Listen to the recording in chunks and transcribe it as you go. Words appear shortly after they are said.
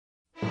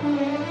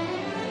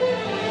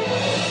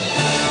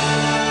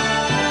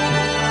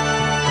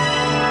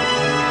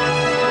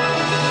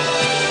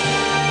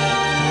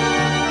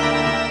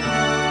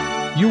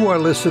are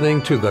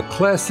listening to the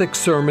Classic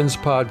Sermons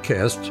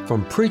podcast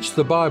from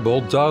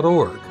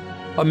PreachTheBible.org,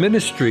 a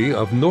ministry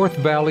of North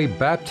Valley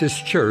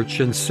Baptist Church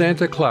in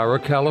Santa Clara,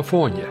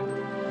 California.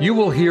 You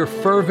will hear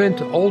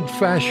fervent,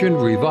 old-fashioned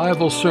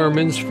revival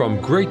sermons from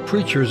great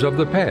preachers of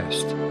the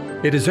past.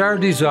 It is our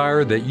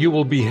desire that you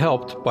will be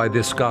helped by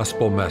this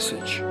gospel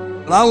message.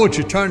 And I want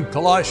you to turn to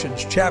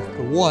Colossians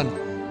chapter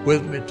 1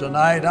 with me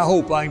tonight. I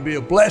hope I can be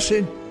a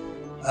blessing.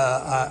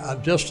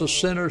 I'm just a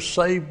sinner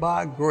saved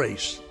by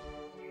grace.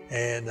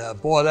 And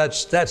boy,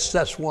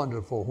 that's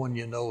wonderful when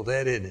you know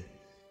that, isn't it?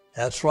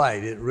 That's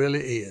right, it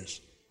really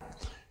is.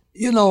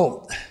 You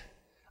know,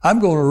 I'm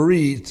going to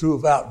read through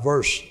about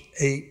verse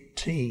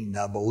 18,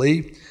 I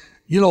believe.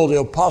 You know,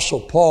 the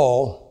Apostle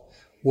Paul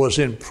was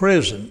in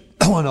prison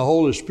when the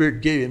Holy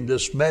Spirit gave him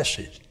this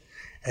message.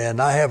 And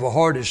I have a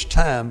hardest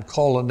time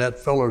calling that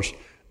feller's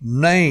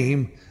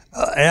name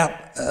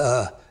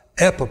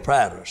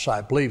Epaphroditus.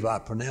 I believe I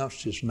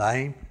pronounced his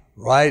name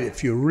right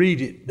if you read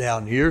it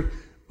down here.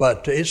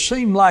 But it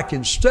seemed like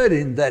in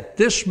studying that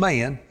this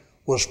man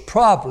was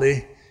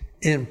probably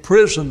in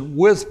prison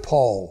with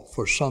Paul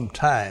for some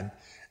time.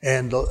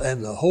 And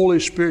the Holy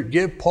Spirit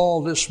gave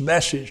Paul this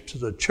message to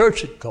the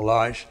church at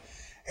Colossae,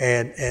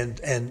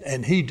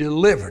 and he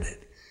delivered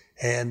it.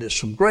 And there's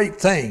some great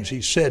things.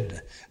 He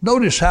said,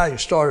 notice how he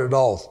started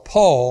off,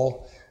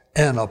 Paul,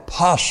 an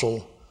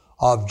apostle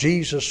of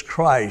Jesus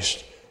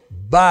Christ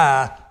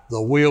by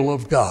the will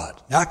of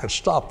God. Now I could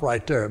stop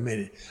right there a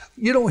minute.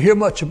 You don't hear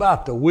much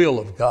about the will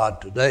of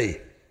God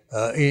today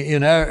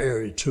in our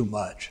area too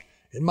much.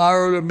 In my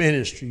early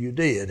ministry, you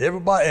did.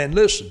 Everybody, and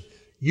listen,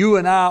 you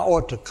and I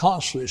ought to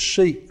constantly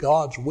seek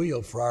God's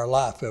will for our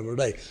life every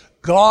day.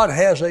 God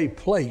has a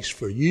place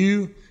for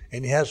you,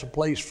 and He has a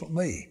place for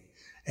me.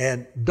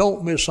 And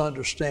don't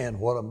misunderstand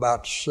what I'm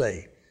about to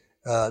say.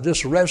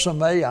 This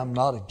resume, I'm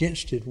not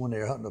against it when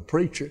they're hunting a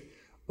preacher,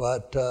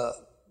 but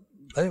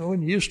they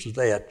weren't used to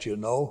that, you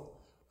know.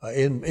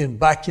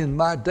 Back in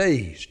my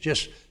days,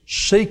 just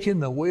seeking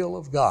the will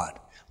of God.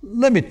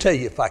 Let me tell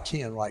you if I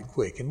can right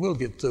quick, and we'll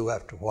get through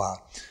after a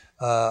while.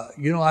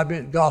 You know, I've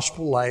been at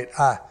Gospel Light.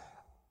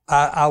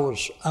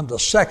 I'm the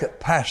second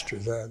pastor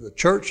there. The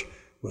church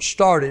was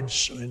started,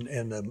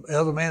 and the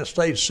other man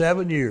stayed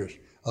 7 years.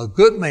 A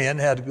good man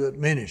had a good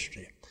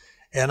ministry.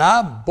 And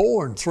I'm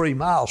born 3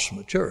 miles from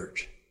the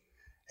church.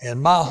 And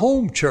my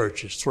home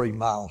church is 3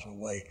 miles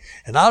away.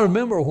 And I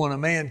remember when a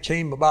man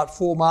came about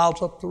 4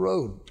 miles up the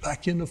road,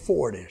 back in the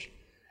 40s,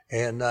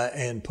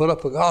 and put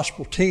up a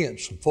gospel tent.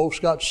 Some folks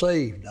got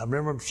saved. I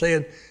remember him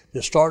saying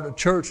they started a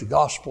church, a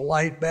Gospel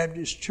Light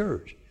Baptist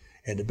Church.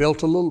 And they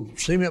built a little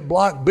cement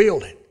block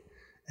building.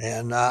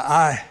 And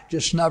I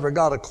just never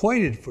got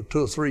acquainted for 2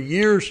 or 3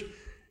 years.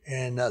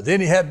 And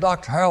then he had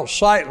Dr. Harold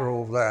Seitler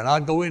over there, and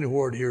I'd go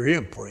anywhere to hear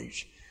him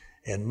preach.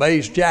 And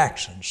Mays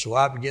Jackson. So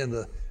I began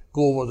to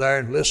go over there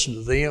and listen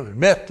to them and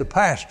met the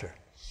pastor.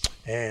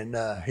 And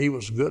he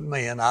was a good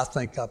man. I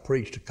think I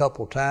preached a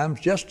couple of times,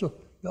 just a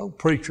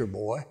preacher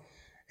boy.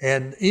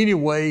 And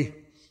anyway,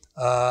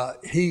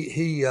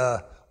 he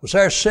was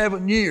there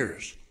 7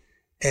 years,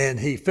 and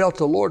he felt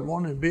the Lord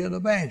wanted to be an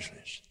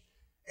evangelist.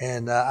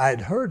 And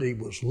I'd heard he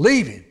was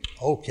leaving.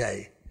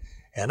 Okay.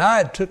 And I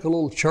had took a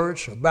little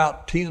church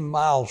about 10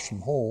 miles from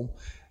home,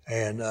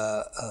 and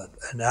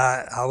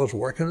I was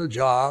working a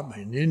job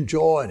and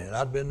enjoying it.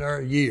 I'd been there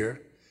a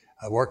year.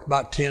 I worked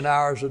about 10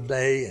 hours a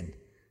day,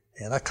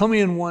 and I come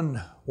in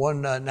one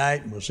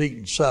night and was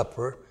eating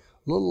supper,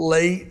 a little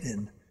late,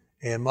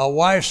 and my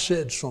wife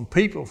said, some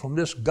people from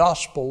this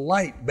Gospel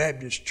Light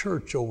Baptist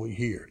Church over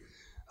here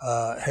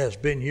has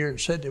been here and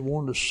said they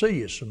wanted to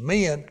see us, some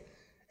men,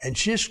 and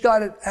she just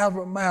got it out of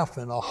her mouth,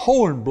 and a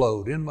horn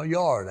blowed in my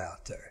yard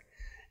out there.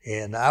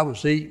 And I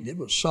was eating, it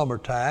was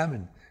summertime,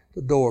 and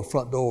the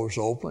front door was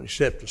open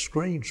except the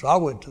screen, so I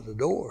went to the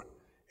door.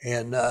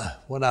 And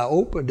when I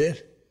opened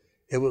it,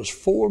 it was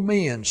 4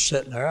 men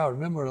sitting there. I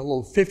remember in a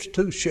little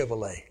 52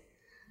 Chevrolet.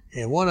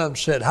 And one of them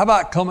said, how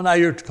about coming out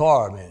of your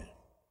car a minute?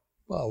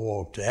 Well, I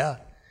walked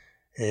out.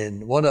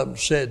 And one of them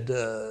said,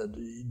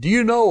 do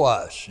you know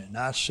us? And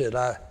I said,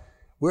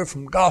 we're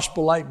from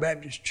Gospel Light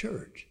Baptist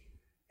Church.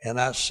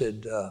 And I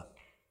said,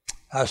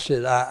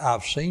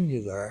 I've seen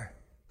you there,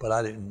 but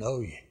I didn't know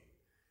you.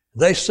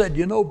 They said,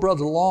 you know,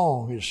 Brother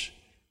Long has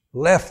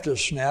left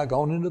us now,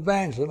 gone into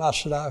evangelism. I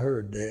said, I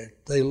heard that.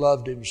 They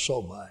loved him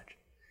so much.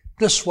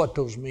 This is what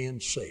those men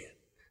said.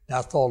 Now,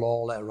 I thought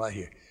all that right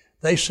here.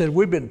 They said,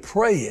 we've been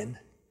praying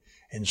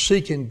and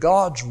seeking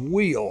God's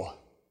will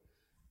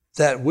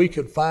that we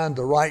could find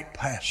the right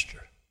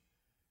pastor.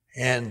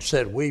 And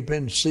said, we've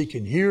been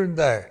seeking here and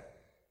there.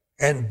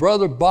 And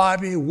Brother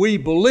Bobby, we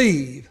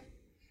believe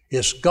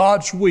it's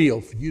God's will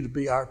for you to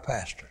be our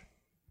pastor.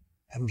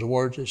 Them the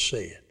words they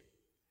said.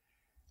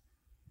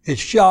 It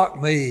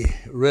shocked me,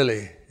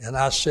 really. And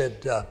I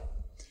said,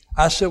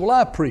 well,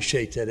 I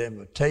appreciate that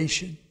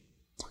invitation.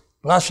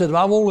 But I said,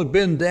 I've only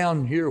been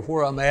down here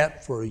where I'm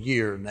at for a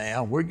year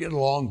now. We're getting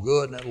along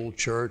good in that little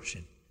church.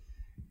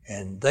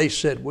 And they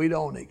said, we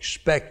don't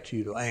expect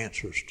you to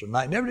answer us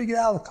tonight. Never to get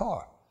out of the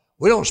car.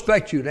 We don't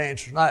expect you to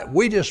answer tonight.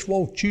 We just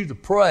want you to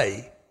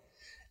pray,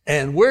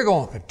 and we're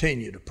going to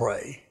continue to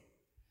pray.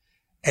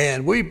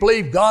 And we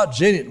believe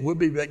God's in it, and we'll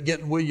be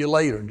getting with you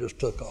later, and just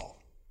took off.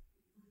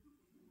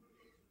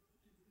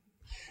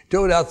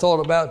 Told you I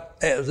thought about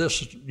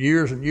this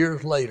years and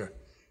years later.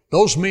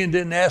 Those men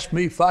didn't ask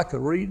me if I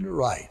could read and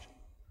write.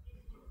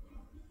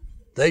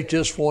 They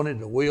just wanted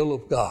the will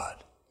of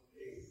God.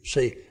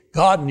 See,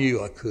 God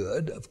knew I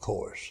could, of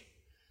course.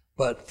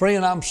 But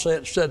friend, I'm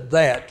said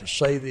that to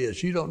say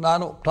this. I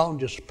don't talk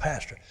just a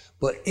pastor,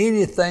 but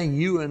anything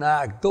you and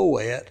I go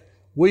at,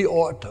 we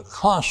ought to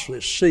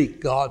constantly seek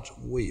God's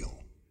will.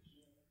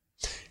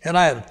 And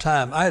I had a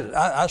time,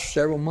 I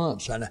several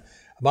months, and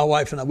my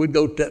wife and I, we'd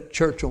go to that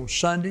church on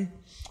Sunday,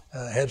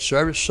 had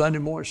service Sunday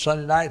morning,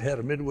 Sunday night, had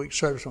a midweek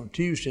service on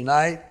Tuesday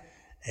night,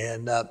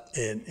 and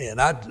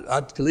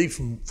I'd leave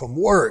from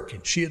work,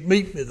 and she'd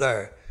meet me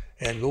there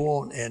and go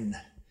on, and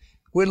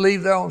we'd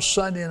leave there on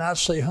Sunday, and I'd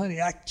say,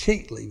 honey, I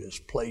can't leave this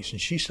place.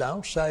 And she said, I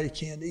don't say you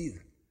can't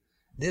either.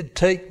 It'd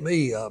take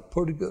me a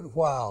pretty good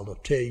while to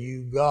tell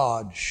you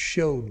God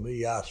showed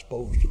me I was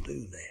supposed to do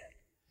that.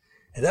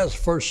 And that was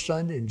the first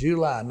Sunday in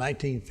July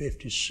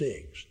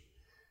 1956.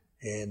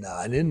 And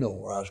I didn't know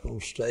where I was going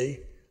to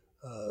stay.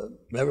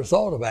 Never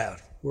thought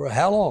about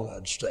how long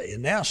I'd stay.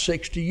 And now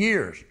 60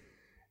 years.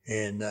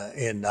 And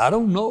I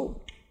don't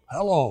know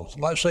how long.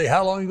 Somebody say,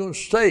 how long are you going to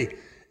stay?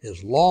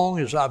 As long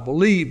as I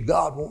believe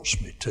God wants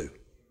me to.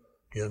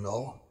 You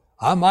know,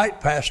 I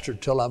might pastor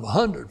till I'm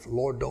 100 if the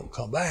Lord don't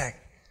come back.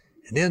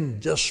 And then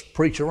just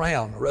preach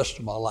around the rest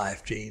of my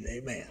life, Gene.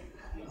 Amen.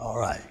 All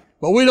right.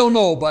 But we don't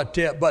know about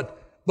that.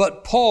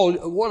 But Paul,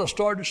 what I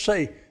started to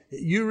say,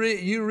 you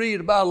read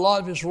about a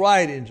lot of his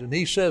writings, and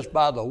he says,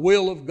 by the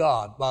will of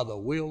God, by the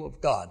will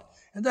of God.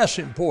 And that's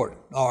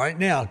important. All right,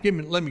 now,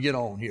 let me get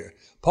on here.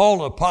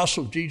 Paul, an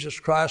apostle of Jesus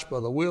Christ,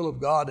 by the will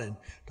of God, and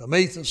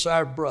Timotheus,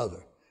 our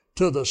brother,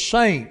 to the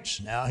saints.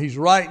 Now, he's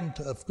writing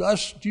to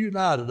us, to you and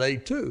I today,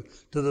 too,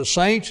 to the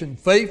saints and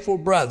faithful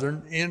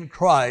brethren in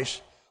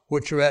Christ,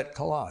 which are at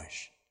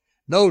Colossae.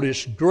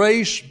 Notice,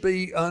 grace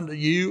be unto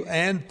you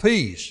and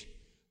peace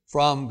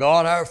from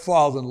God our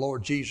Father and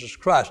Lord Jesus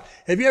Christ.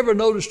 Have you ever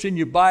noticed in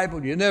your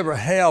Bible you never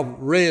have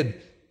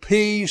read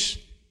peace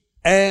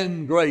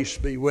and grace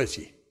be with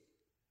you?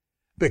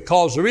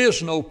 Because there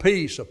is no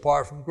peace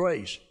apart from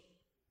grace.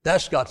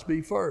 That's got to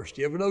be first.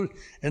 You ever notice?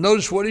 And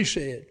notice what he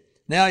said.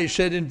 Now he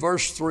said in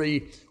verse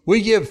 3,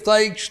 we give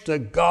thanks to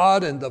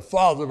God and the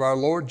Father of our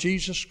Lord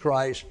Jesus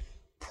Christ,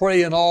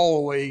 praying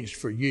always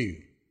for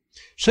you,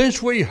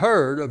 since we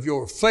heard of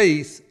your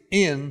faith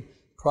in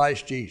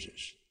Christ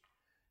Jesus,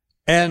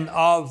 and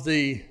of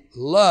the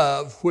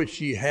love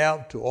which ye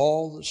have to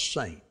all the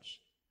saints,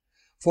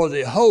 for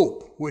the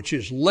hope which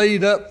is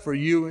laid up for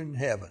you in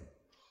heaven,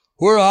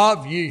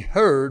 whereof ye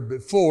heard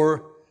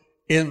before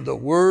in the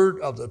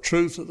word of the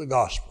truth of the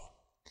gospel,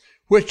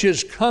 which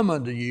is come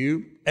unto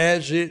you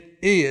as it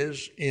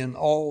is in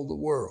all the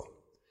world,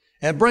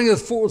 and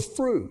bringeth forth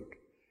fruit,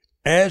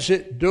 as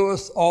it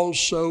doeth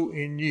also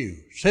in you,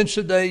 since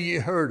the day ye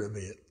heard of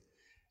it,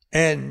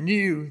 and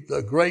knew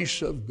the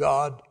grace of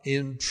God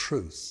in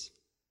truth.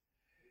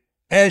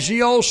 As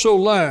ye also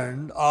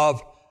learned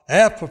of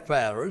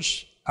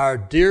Epaphras, our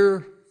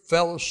dear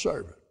fellow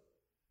servant,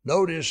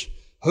 notice,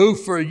 who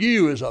for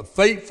you is a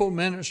faithful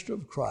minister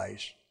of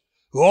Christ,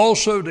 who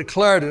also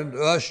declared unto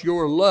us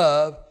your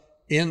love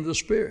in the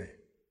Spirit.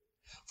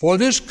 For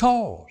this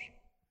cause,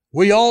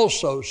 we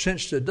also,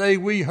 since the day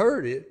we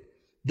heard it,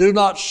 do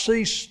not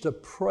cease to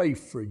pray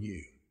for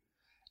you,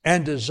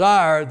 and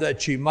desire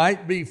that ye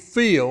might be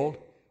filled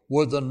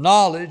with the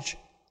knowledge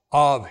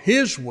of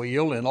His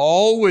will in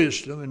all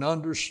wisdom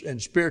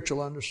and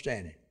spiritual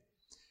understanding,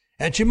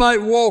 and ye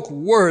might walk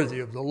worthy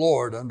of the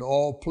Lord unto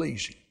all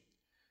pleasing,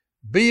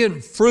 being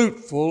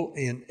fruitful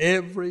in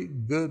every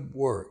good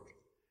work,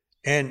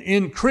 and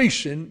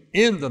increasing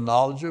in the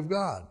knowledge of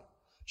God,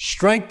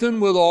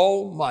 strengthened with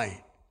all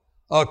might,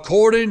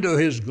 according to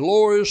His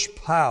glorious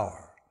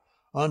power,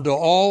 unto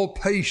all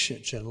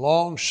patience and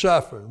long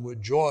suffering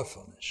with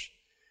joyfulness,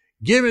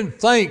 giving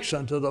thanks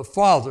unto the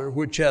Father,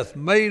 which hath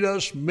made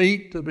us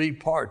meet to be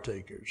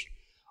partakers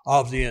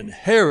of the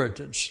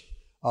inheritance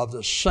of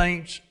the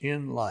saints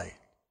in light,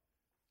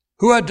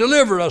 who hath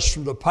delivered us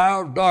from the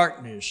power of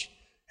darkness,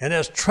 and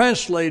hath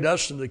translated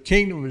us into the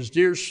kingdom of His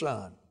dear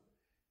Son,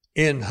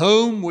 in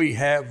whom we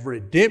have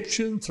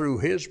redemption through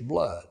His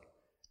blood,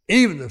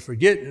 even the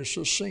forgiveness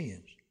of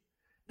sins.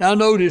 Now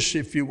notice,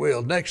 if you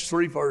will, next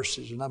 3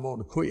 verses, and I'm going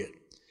to quit.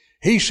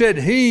 He said,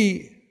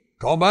 He,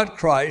 talking about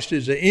Christ,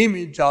 is the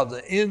image of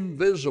the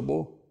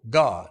invisible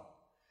God.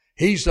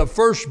 He's the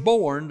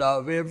firstborn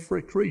of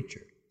every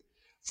creature.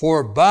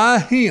 For by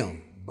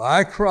Him,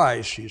 by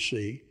Christ, you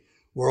see,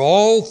 were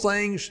all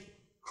things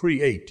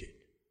created,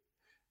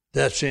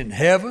 that's in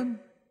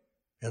heaven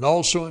and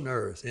also in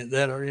earth,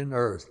 that are in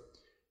earth,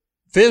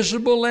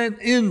 visible and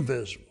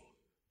invisible,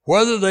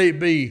 whether they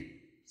be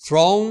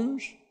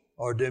thrones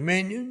or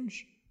dominions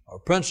or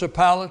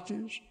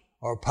principalities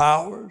or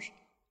powers.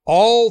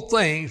 All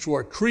things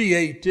were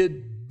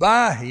created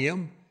by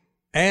Him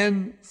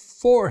and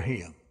for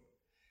Him.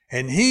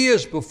 And He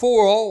is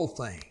before all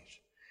things.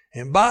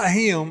 And by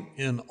Him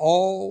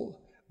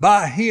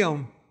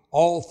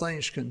all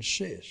things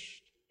consist.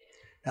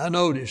 Now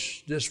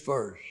notice this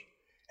verse.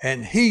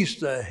 And He's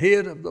the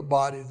head of the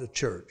body of the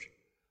church,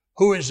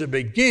 who is the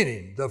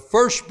beginning, the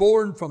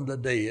firstborn from the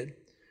dead,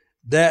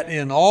 that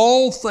in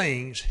all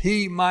things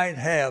He might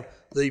have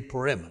the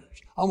preeminence.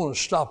 I'm going to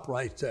stop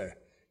right there.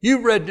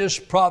 You've read this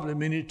probably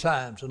many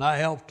times, and I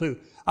have too.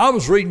 I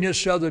was reading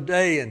this the other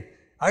day, and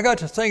I got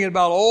to thinking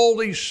about all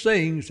these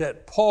things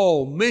that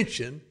Paul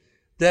mentioned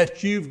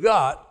that you've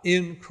got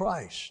in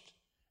Christ.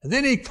 And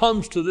then he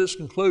comes to this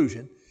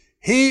conclusion.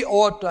 He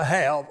ought to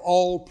have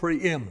all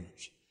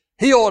preeminence.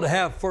 He ought to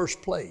have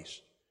first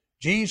place.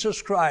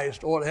 Jesus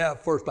Christ ought to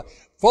have first place.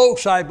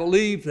 Folks, I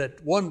believe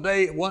that one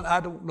day, I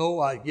don't know,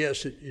 I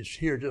guess it's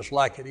here just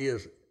like it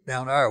is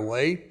down our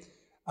way.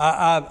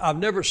 I've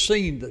never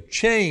seen the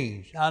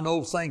change. I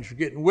know things are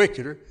getting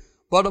wickeder,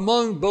 but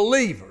among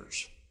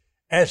believers,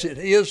 as it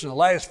is in the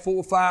last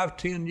 4, 5,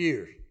 10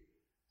 years.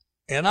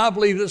 And I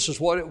believe this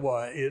is what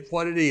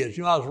it is.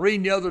 You know, I was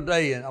reading the other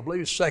day, and I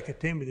believe it's 2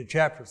 Timothy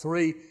chapter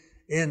 3,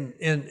 in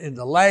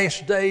the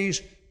last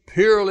days,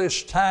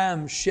 peerless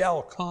times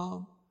shall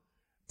come,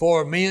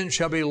 for men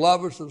shall be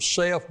lovers of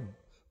self,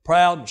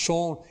 proud, and so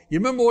on. You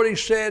remember what he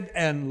said?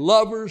 And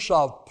lovers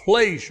of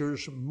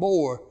pleasures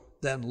more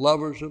than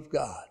lovers of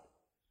God.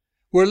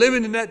 We're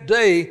living in that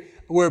day.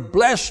 We're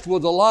blessed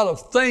with a lot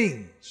of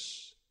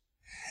things.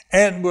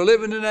 And we're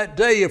living in that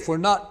day, if we're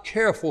not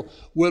careful,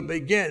 we'll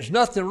begin. There's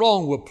nothing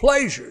wrong with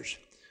pleasures,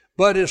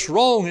 but it's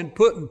wrong in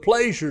putting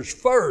pleasures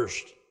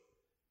first.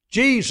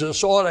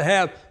 Jesus ought to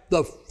have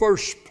the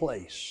first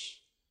place.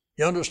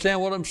 You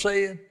understand what I'm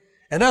saying?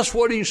 And that's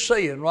what he's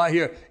saying right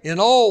here. In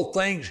all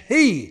things,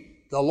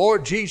 He, the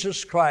Lord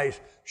Jesus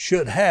Christ,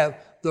 should have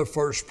the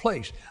first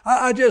place.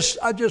 I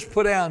just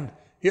put down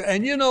here,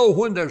 and you know,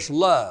 when there's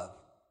love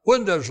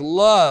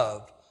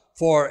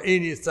for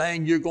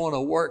anything, you're going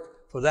to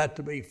work for that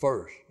to be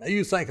first. Now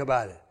you think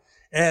about it.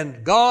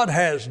 And God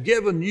has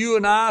given you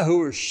and I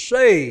who are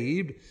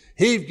saved,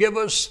 He's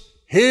given us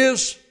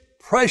His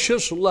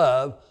precious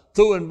love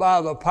through and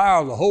by the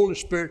power of the Holy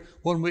Spirit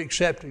when we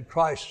accepted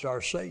Christ as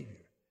our Savior.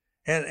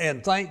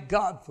 And thank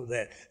God for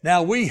that.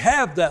 Now we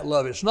have that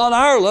love. It's not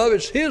our love,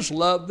 it's His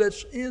love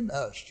that's in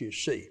us, you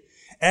see.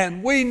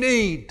 And we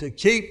need to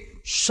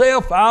keep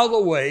self out of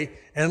the way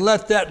and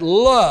let that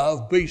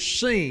love be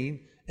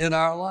seen in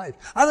our life.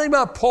 I think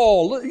about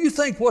Paul. You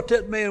think what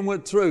that man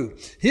went through.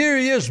 Here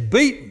he is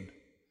beaten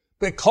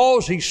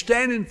because he's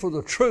standing for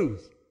the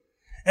truth.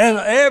 And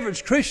the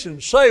average Christian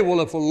say,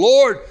 well, if the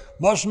Lord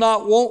must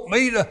not want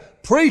me to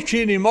preach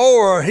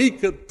anymore, or He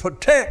could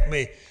protect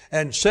me,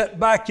 and set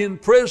back in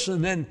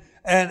prison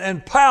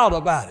and pout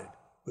about it.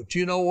 But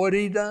you know what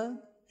he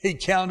done? He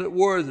counted it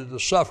worthy to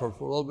suffer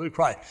for a little bit of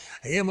Christ.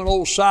 Him and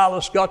old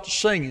Silas got to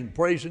singing,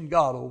 praising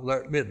God over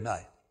there at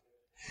midnight.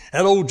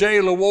 That old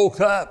jailer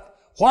woke up.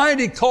 Why did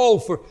he call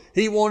for,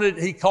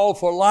 he called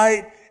for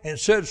light and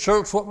said,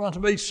 search what not to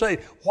be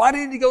saved. Why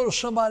didn't he go to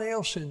somebody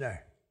else in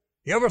there?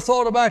 You ever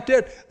thought about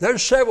that?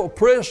 There's several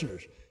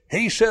prisoners.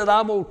 He said,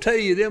 I'm going to tell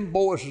you, them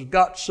boys has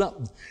got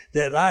something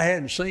that I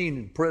hadn't seen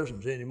in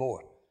prisons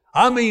anymore.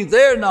 I mean,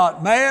 they're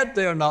not mad,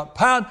 they're not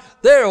pounding,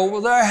 they're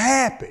over there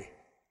happy.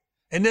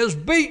 And there's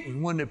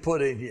beaten when they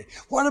put in here.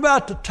 What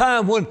about the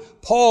time when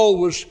Paul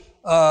was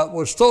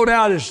thrown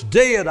out as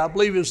dead? I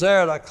believe it was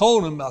there at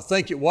Iconium, I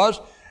think it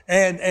was,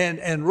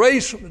 and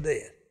raised from the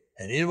dead.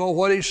 And you know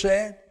what he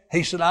said?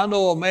 He said, I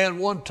know a man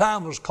one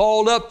time was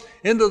called up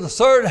into the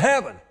third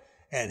heaven,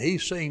 and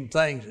he's seen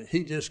things that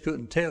he just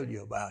couldn't tell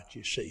you about,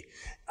 you see.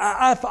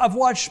 I've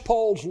watched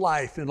Paul's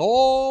life and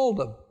all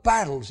the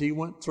battles he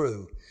went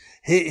through.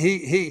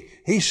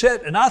 He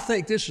said, and I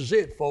think this is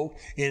it, folks,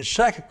 in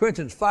 2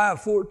 Corinthians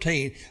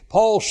 5:14,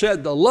 Paul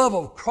said, the love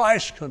of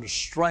Christ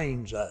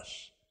constrains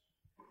us.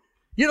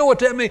 You know what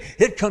that means?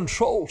 It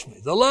controls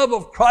me. The love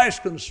of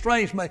Christ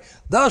constrains me.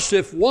 Thus,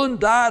 if one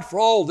died for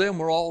all, then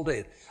we're all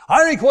dead.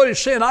 I think what he's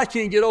saying, I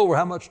can't get over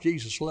how much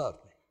Jesus loved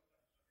me.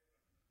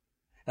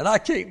 And I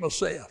can't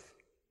myself.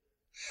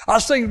 I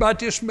was thinking about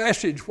this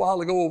message a while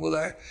ago over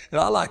there,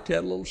 and I like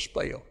that little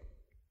spell.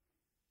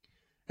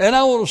 And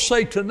I want to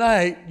say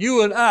tonight,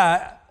 you and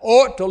I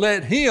ought to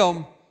let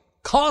Him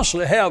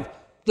constantly have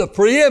the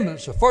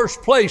preeminence, the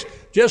first place,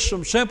 just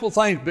some simple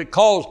things,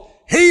 because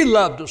He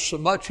loved us so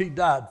much, He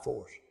died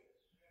for us.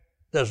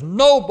 There's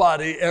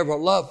nobody ever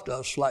loved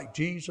us like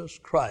Jesus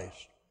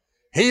Christ.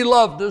 He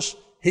loved us,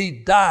 He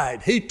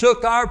died, He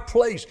took our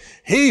place.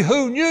 He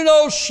who knew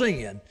no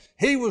sin,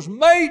 He was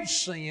made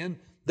sin,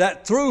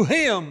 that through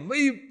Him,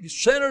 we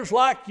sinners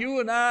like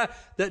you and I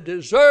that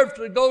deserve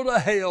to go to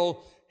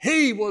hell,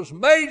 He was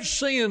made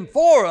sin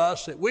for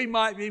us that we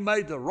might be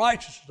made the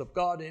righteousness of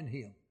God in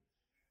Him.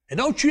 And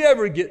don't you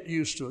ever get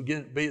used to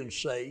again being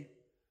saved.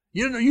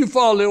 You know, you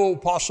follow the old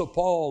Apostle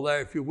Paul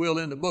there, if you will,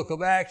 in the book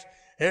of Acts,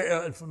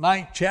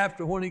 9th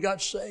chapter when he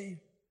got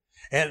saved.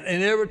 And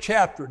in every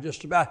chapter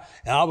just about,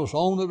 and I was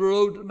on the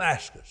road to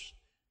Damascus.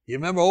 You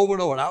remember over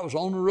and over, and I was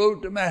on the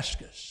road to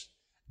Damascus.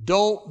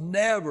 Don't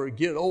never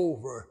get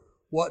over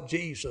what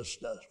Jesus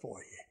does for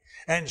you.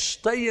 And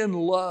stay in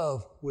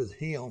love with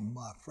Him,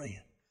 my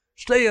friend.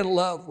 Stay in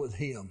love with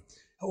Him.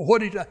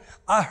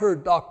 I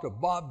heard Dr.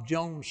 Bob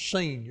Jones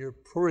Sr.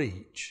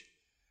 preach.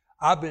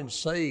 I've been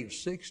saved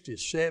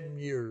 67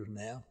 years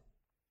now.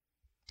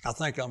 I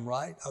think I'm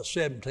right. I was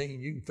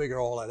 17. You can figure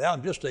all that out.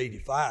 I'm just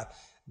 85. A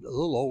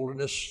little older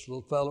than this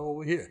little fellow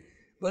over here.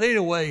 But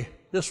anyway,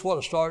 this is what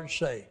I started to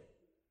say.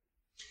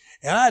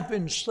 And I'd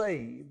been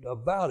saved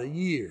about a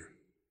year.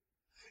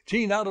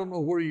 Gene, I don't know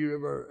where you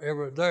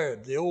ever there.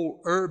 The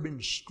old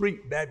Urban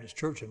Street Baptist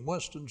Church in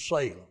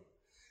Winston-Salem.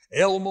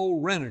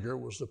 Elmo Reniger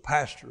was the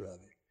pastor of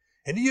it.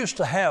 And he used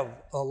to have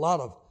a lot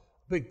of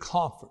big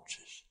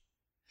conferences.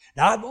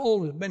 Now, I've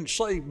only been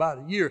saved about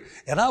a year,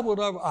 and I went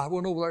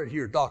over there to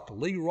hear Dr.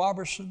 Lee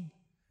Roberson,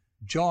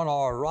 John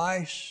R.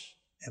 Rice,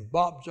 and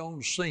Bob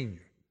Jones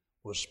Sr.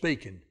 was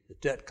speaking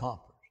at that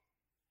conference.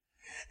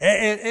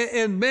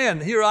 And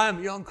man, here I am,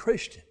 a young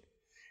Christian.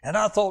 And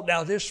I thought,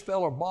 now this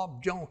fellow,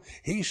 Bob Jones,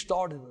 he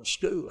started a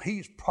school.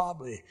 He's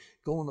probably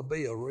going to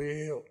be a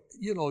real,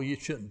 you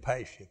shouldn't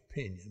pass your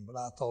opinion, but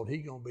I thought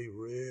he's going to be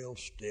real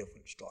stiff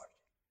and starchy.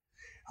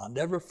 I'll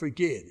never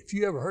forget, if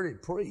you ever heard him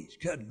preach,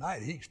 good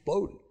night, he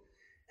exploded.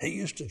 He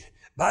used to,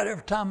 about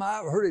every time I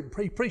ever heard him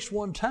preach, he preached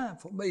one time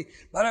for me,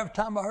 about every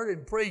time I heard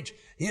him preach,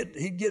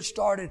 he'd get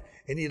started,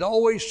 and he'd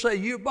always say,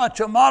 you bunch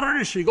of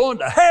modernists, you're going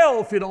to hell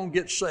if you don't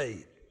get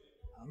saved.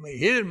 I mean,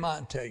 he didn't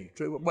mind telling you the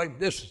truth. Wait,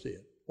 this is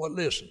it. Well,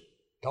 listen,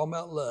 talking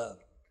about love.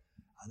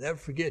 I'll never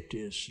forget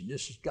this, and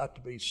this has got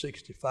to be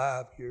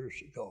 65 years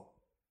ago.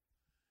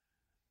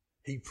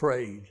 He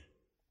prayed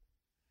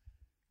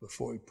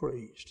before he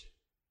preached.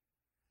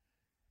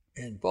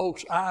 And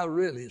folks, I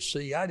really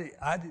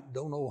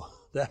don't know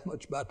that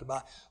much about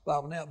the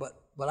Bible now,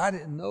 but I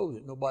didn't know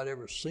that nobody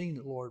ever seen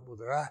the Lord with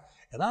their eye.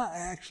 And I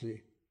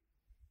actually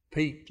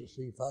peeped to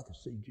see if I could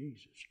see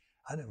Jesus.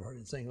 I never heard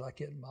anything like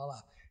that in my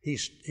life.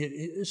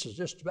 This is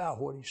just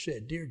about what he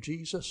said. Dear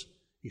Jesus,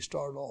 he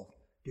started off,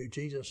 dear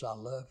Jesus, I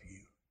love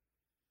you.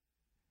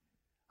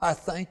 I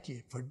thank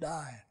you for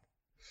dying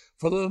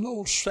for the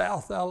old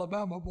South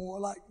Alabama boy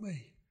like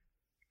me.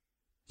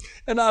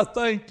 And I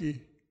thank you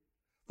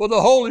for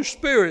the Holy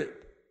Spirit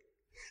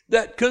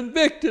that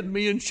convicted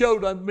me and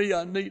showed unto me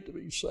I need to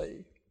be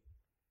saved.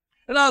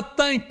 And I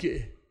thank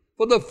you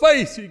for the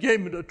faith you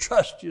gave me to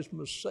trust you as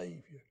my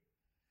Savior.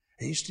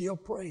 He's still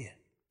praying.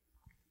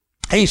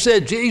 He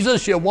said,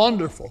 Jesus, you're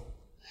wonderful.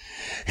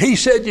 He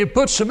said, you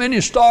put so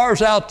many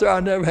stars out there,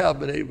 I never have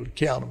been able to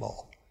count them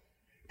all.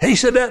 He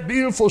said, that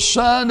beautiful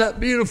sun, that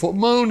beautiful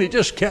moon, he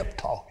just kept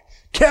talking,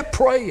 kept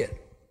praying.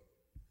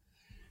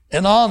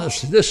 And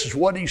honestly, this is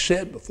what he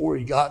said before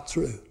he got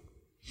through.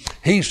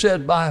 He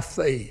said, by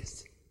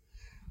faith,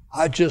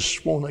 I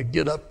just want to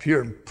get up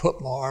here and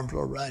put my arms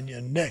around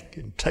your neck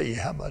and tell you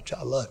how much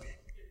I love you.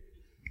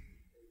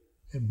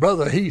 And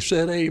brother, he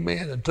said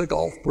amen and took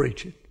off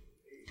preaching.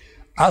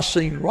 I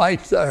seen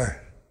right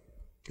there,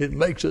 it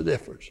makes a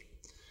difference.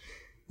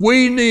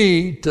 We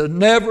need to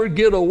never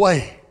get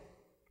away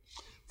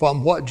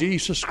from what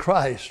Jesus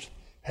Christ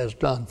has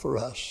done for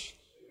us.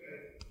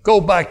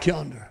 Go back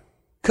yonder.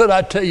 Could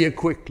I tell you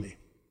quickly?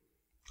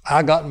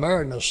 I got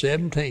married when I was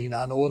 17.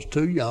 I know I was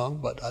too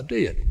young, but I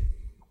did.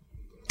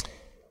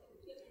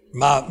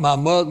 My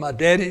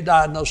daddy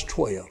died when I was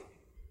 12.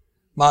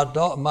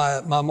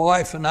 My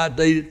wife and I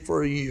dated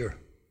for a year.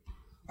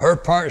 Her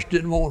parents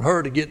didn't want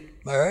her to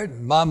get married,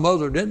 and my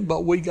mother didn't,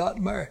 but we got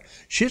married.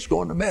 She's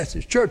going to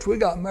Methodist church. We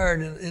got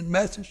married in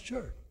Methodist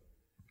church.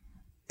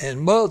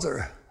 And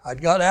mother, I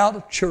got out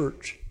of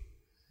church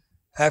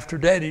after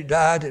daddy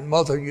died, and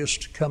mother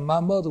used to come.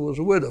 My mother was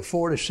a widow,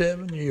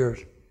 47 years.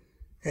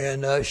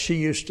 And she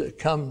used to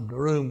come to the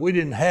room. We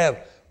didn't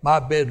have my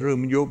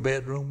bedroom and your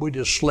bedroom. We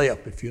just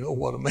slept, if you know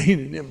what I mean,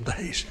 in them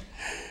days.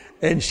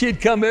 And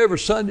she'd come every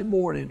Sunday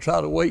morning and try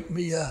to wake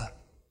me up.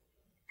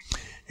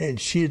 And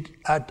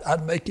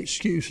I'd make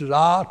excuses.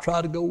 I'll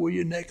try to go with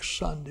you next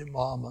Sunday,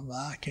 Mama.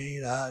 I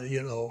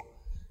can't,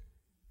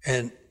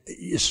 And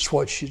this is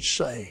what she'd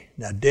say.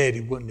 Now, Daddy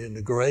wasn't in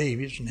the grave.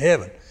 He's in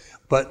heaven.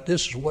 But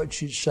this is what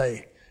she'd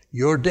say.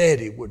 Your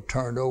daddy would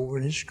turn over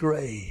in his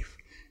grave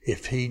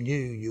if he knew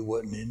you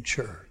wasn't in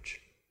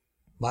church.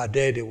 My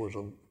daddy was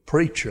a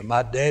preacher.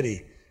 My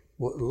daddy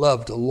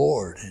loved the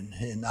Lord,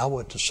 and I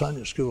went to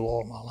Sunday school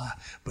all my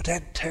life. But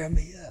that'd tear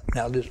me up.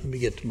 Now, let me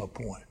get to my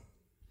point.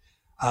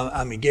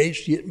 I'm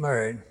engaged to get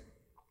married,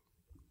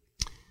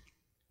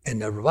 and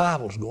the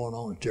revival's going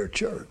on at their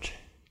church.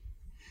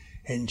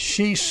 And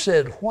she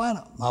said, why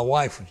not? My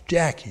wife was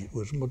Jackie,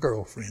 was my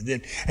girlfriend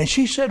then. And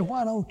she said,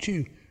 why don't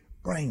you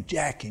bring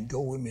Jackie and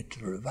go with me to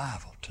the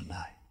revival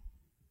tonight?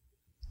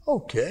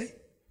 Okay,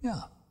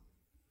 yeah.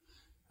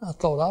 I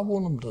thought, I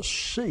want them to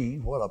see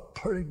what a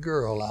pretty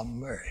girl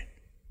I'm married.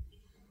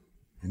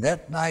 And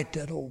that night,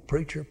 that old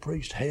preacher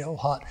preached hell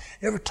hot.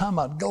 Every time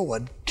I'd go,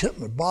 it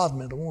couldn't bother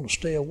me to want to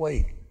stay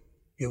awake.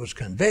 It was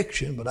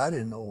conviction, but I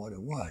didn't know what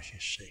it was, you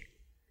see.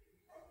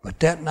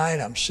 But that night,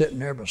 I'm sitting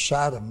there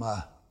beside of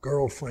my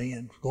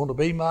girlfriend, going to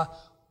be my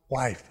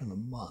wife in a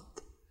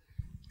month.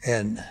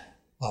 and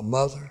my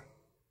mother.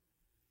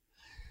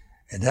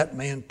 And that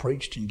man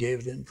preached and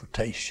gave the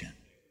invitation.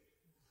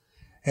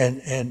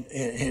 And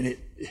it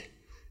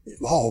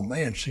oh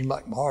man, it seemed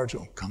like my heart's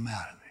going to come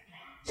out of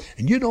me.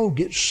 And you don't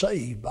get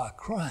saved by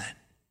crying.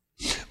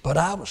 But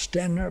I was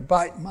standing there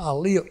biting my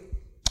lip.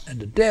 And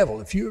the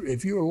devil, if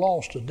you're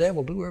lost, the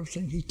devil do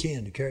everything he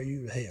can to carry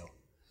you to hell.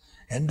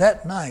 And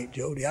that night,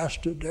 Jody, I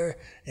stood there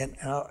and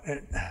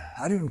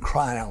I didn't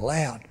cry out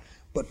loud,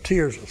 but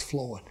tears was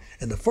flowing.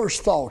 And the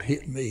first thought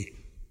hit me,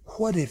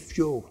 what if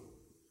your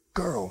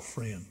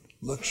girlfriend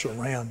looks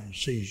around and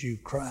sees you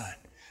crying?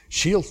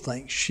 She'll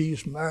think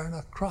she's marrying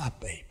a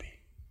crybaby.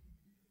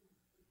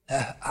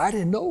 Now, I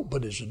didn't know,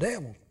 but it's the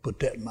devil put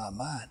that in my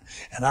mind.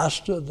 And I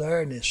stood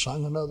there and they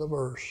sung another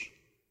verse.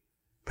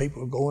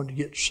 People are going to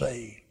get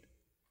saved.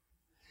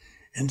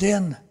 And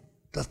then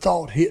the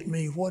thought hit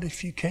me, what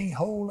if you can't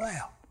hold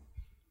out?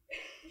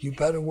 You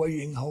better wait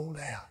you can hold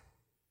out.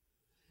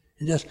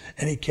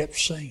 And he kept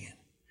singing.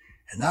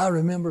 And I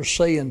remember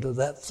saying to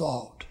that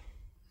thought,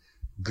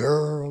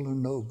 girl or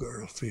no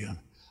girlfriend,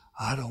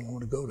 I don't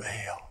want to go to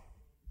hell.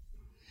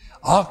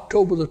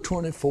 October the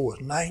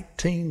 24th,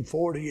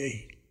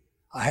 1948,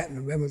 I happen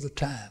to remember the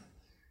time,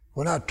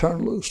 when I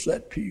turned loose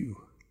that pew,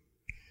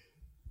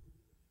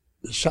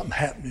 something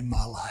happened in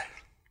my life.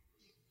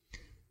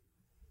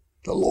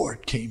 The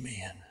Lord came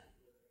in.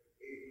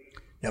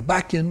 Now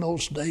back in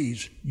those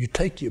days, you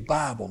take your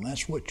Bible, and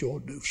that's what you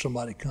ought to do if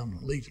somebody comes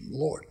and leads them to the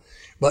Lord.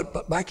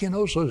 But back in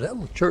those days, that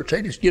little church,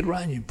 they just get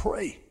around you and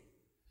pray.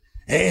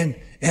 And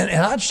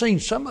I'd seen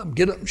some of them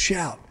get up and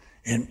shout.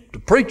 And the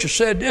preacher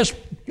said, this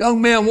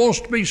young man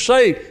wants to be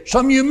saved.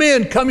 Some of you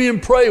men come in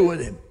and pray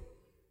with him.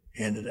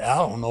 And I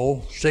don't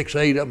know, 6,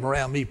 8 of them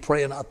around me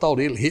praying. I thought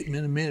it'll hit me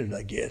in a minute,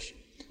 I guess.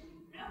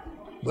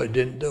 But it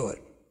didn't do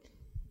it.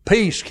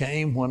 Peace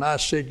came when I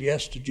said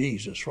yes to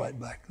Jesus right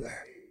back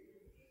there.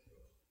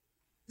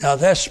 Now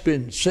that's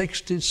been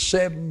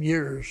 67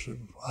 years,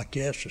 I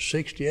guess, or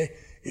 68.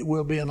 It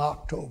will be in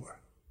October.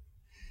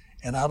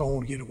 And I don't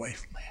want to get away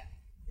from that.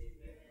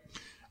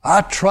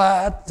 I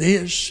tried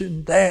this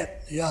and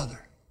that and the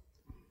other.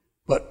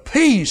 But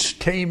peace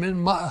came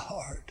in my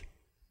heart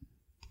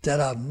that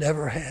I've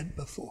never had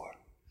before.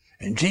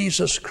 And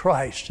Jesus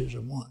Christ is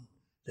the one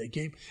that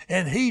gave.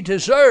 And He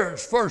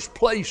deserves first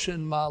place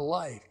in my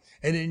life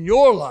and in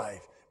your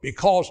life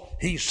because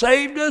He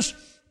saved us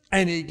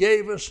and He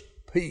gave us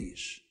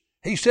peace.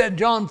 He said,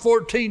 John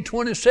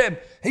 14:27,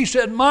 He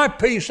said, my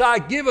peace I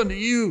give unto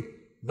you,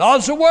 not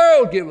as the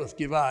world giveth,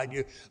 give I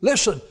you.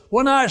 Listen,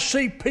 when I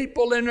see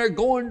people and they're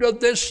going to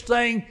this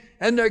thing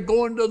and they're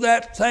going to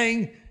that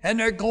thing and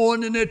they're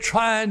going and they're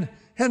trying,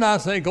 and I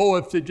think, oh,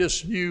 if they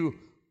just knew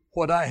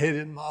what I had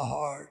in my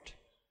heart.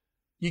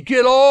 You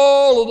get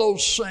all of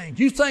those things.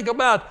 You think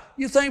about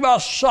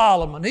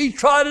Solomon. He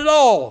tried it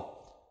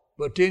all.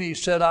 But then he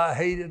said, I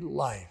hated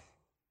life.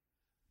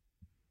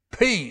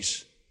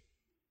 Peace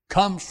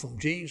comes from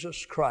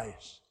Jesus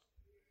Christ.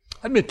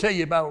 Let me tell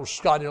you about old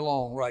Scotty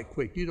Long right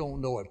quick. You don't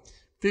know it. A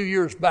few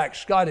years back,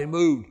 Scotty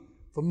moved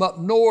from up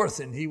north,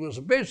 and he was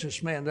a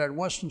businessman there in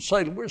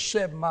Winston-Salem. We're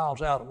 7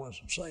 miles out of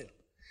Winston-Salem.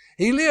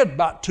 He lived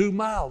about 2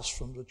 miles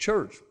from the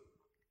church.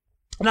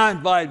 And I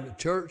invited him to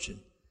church, and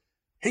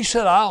he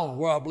said, I don't know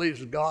whether I believe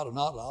in God or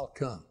not, I'll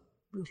come.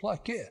 Just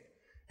like that.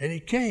 And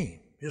he came.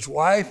 His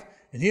wife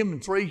and him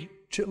and 3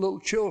 little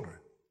children.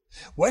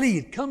 Well, he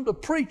had come to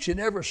preaching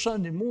every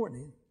Sunday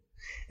morning.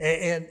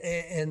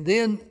 And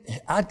then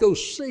I'd go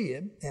see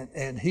him,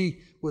 and he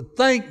would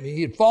thank me.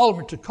 He'd follow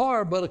me to the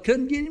car, but I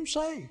couldn't get him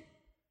saved.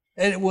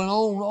 And it went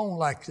on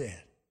like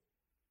that.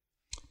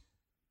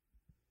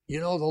 You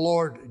know, the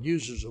Lord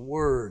uses a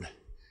word.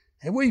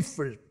 And we,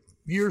 for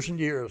years and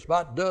years,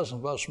 about a dozen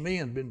of us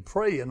men, been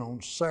praying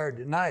on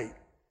Saturday night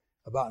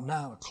about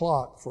 9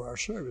 o'clock for our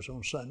service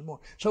on Sunday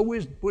morning. So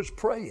we was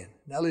praying.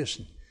 Now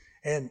listen,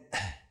 and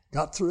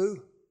got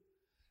through.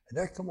 And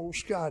there come old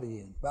Scotty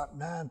in, about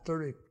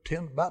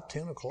 9:30, about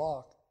 10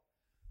 o'clock.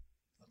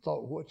 I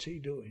thought, what's he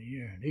doing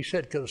here? And he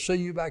said, could I see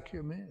you back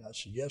here a minute? I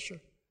said, yes, sir.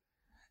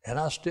 And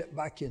I stepped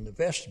back in the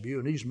vestibule,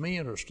 and these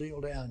men are still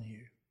down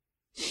here.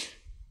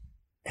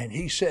 And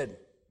he said,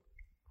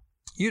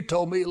 you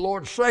told me the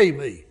Lord saved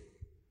me.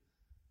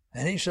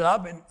 And he said, I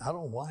don't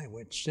know why he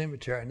went to the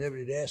cemetery. I never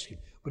did ask him.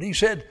 But he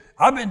said,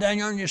 I've been down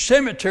here in your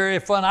cemetery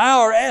for an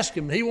hour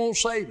asking him, and he won't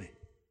save me.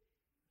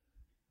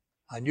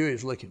 I knew he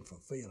was looking for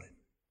feeling.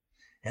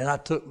 And I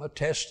took my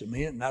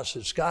Testament and I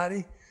said,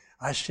 Scotty,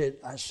 I said,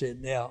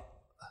 now,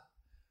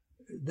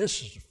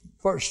 this is the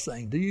first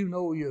thing. Do you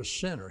know you're a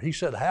sinner? He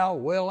said, how?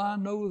 Well, I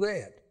know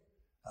that.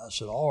 I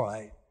said, all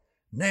right.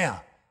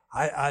 Now,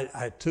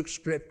 I took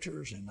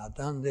scriptures and I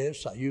done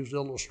this. I used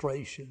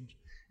illustrations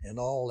and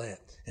all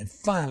that. And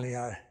finally,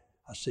 I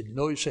said,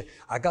 he said,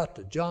 I got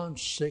to John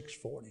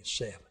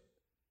 6:47.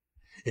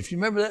 If you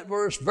remember that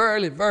verse,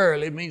 verily,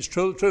 verily means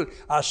truly, truly.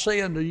 I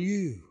say unto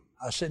you.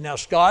 I said, now,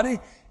 Scotty,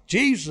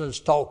 Jesus is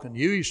talking to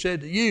you. He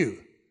said to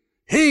you,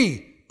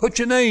 he, put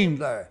your name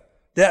there,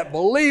 that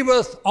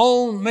believeth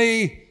on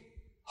me,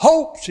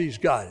 hopes he's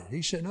got it.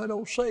 He said, no,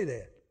 don't say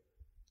that.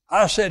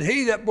 I said,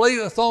 he that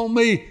believeth on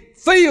me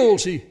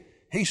feels.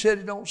 He said,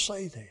 it don't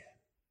say that.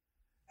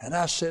 And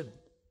I said,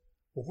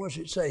 well, what does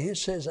it say? It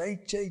says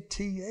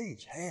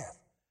H-A-T-H, hath.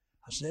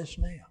 I said, yes,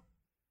 now.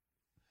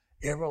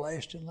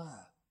 Everlasting life.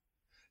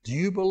 Do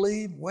you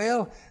believe?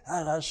 Well,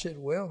 and I said,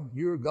 well,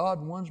 your God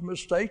and one's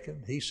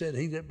mistaken. He said,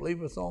 he that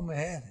believeth on me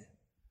hath it.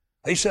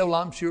 He said, well,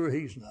 I'm sure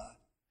he's not.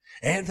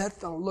 And that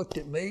fellow looked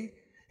at me.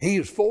 He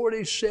was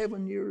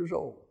 47 years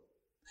old.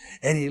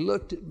 And he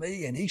looked at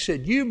me and he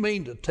said, you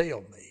mean to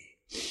tell me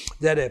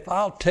that if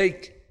I'll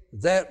take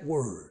that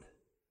word,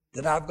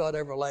 that I've got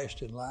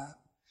everlasting life?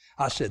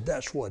 I said,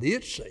 that's what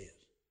it says.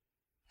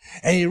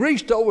 And he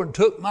reached over and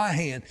took my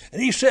hand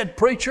and he said,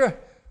 preacher,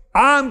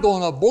 I'm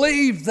going to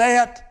believe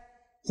that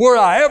where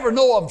I ever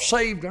know I'm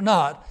saved or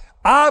not,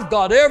 I've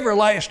got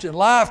everlasting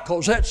life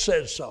because that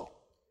says so.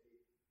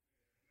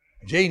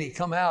 Jeannie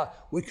come out,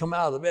 we come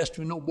out of the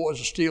vestry, no boys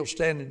are still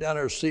standing down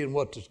there seeing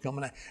what's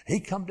coming out. He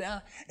come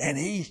down and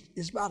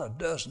it's about a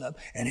dozen of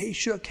them, and he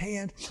shook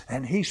hands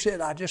and he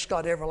said, I just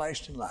got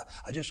everlasting life.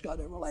 I just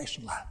got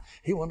everlasting life.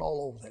 He went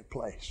all over that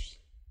place.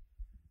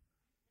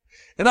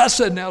 And I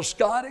said, now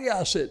Scotty,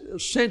 I said,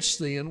 since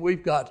then we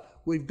got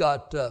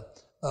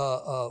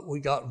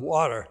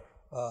water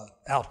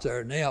out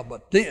there now,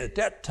 but then, at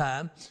that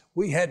time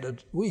we had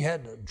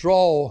to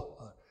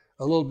draw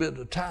a little bit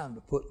of time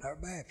to put in our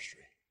baptistry.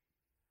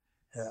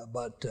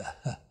 But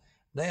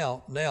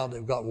now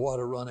they've got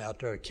water run out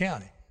there at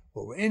county.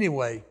 Well,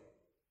 anyway,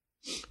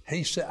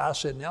 I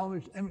said, now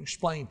let me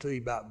explain to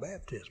you about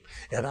baptism.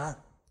 And I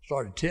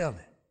started telling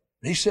him.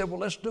 And he said, well,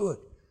 let's do it.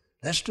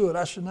 Let's do it.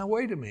 I said, now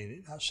wait a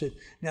minute. I said,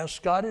 now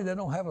Scotty, they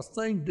don't have a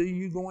thing, do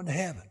you, going to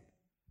heaven?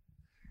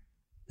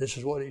 This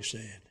is what he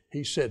said.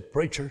 He said,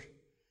 preacher,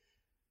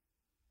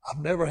 I've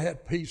never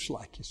had peace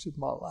like this in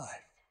my life.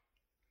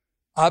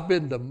 I've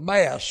been to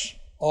Mass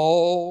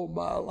all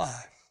my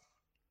life,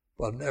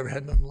 but I've never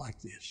had nothing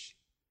like this.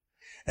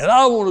 And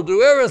I want to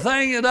do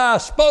everything that I'm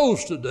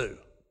supposed to do.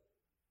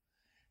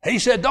 He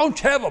said,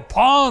 don't you have a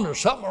pond or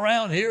something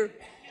around here?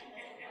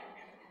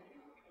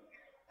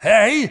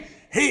 Hey,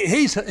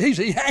 he's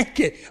a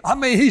Yankee. I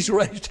mean, he's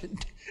raised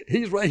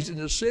in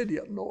the city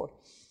up north.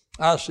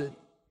 I said,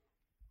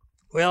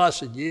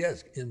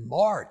 yes, in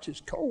March,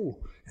 it's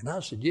cold. And I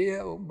said,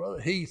 yeah, well,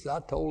 Brother Heath, I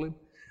told him.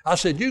 I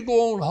said, you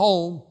go on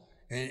home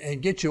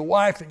and get your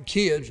wife and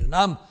kids, and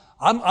I'm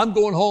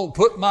going home,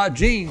 put my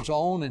jeans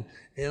on,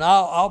 and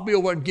I'll be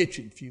over and get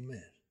you in a few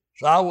minutes.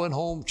 So I went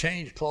home,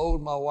 changed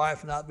clothes. My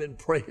wife and I have been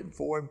praying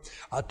for him.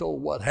 I told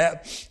her what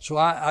happened. So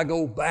I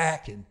go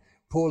back and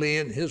pull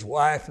in. His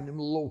wife and them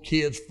little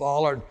kids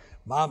followed.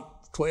 My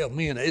 12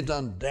 men, they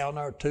done down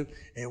there too.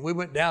 And we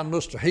went down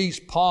Mr. Heath's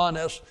pond.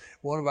 That's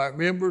one of our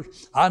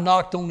members. I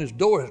knocked on his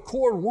door at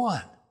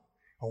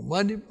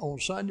 1:15 on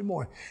Sunday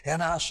morning.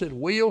 And I said,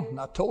 Will, and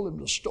I told him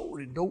the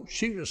story, don't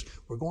shoot us.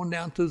 We're going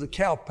down through the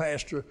cow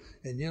pasture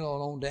and,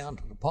 on down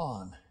to the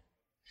pond.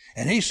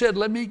 And he said,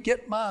 let me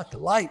get my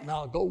light and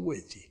I'll go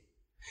with you.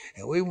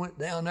 And we went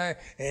down there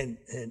and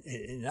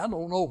I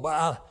don't know,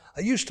 but I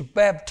used to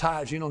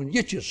baptize, and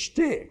get you a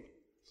stick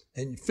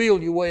and feel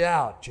your way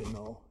out, You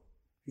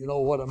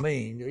know what I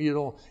mean?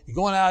 You're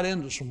going out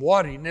into some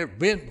water you've never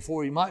been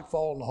before, you might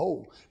fall in the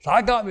hole. So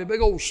I got me a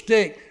big old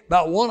stick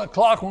about 1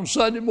 o'clock on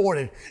Sunday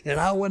morning, and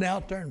I went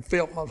out there and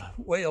felt my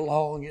way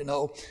along,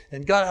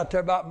 and got out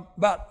there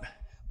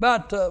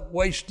about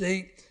waist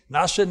deep. And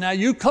I said, now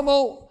you come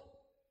on.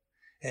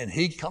 And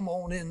he come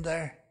on in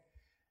there.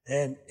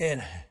 And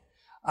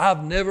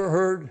I've never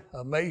heard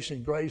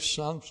Amazing Grace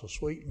sung so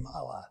sweet in my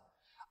life.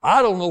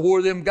 I don't know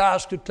where them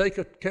guys could take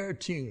a care of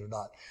tune or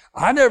not.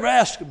 I never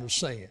asked them to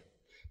sing it.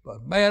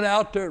 But man,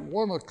 out there at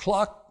 1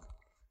 o'clock,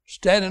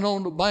 standing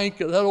on the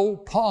bank of that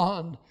old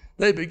pond,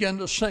 they began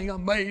to sing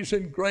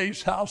Amazing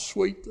Grace, how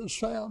sweet the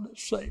sound that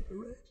saved a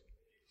wretch.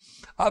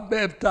 I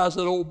baptized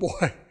that old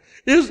boy.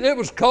 It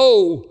was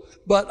cold,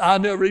 but I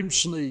never even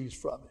sneezed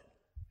from it.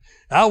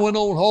 I went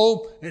on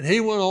home, and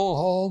he went on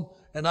home,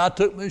 and I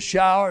took my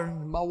shower,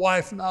 and my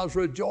wife and I was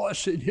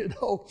rejoicing,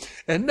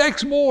 And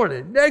next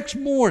morning,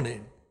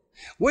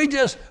 we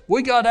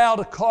got out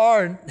of the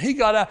car, and he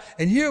got out,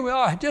 and here we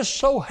are. It just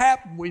so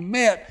happened we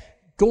met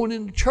going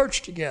into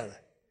church together.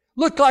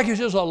 Looked like it was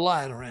just a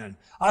line around.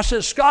 I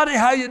said, Scotty,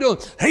 how you doing?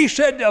 He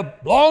said, the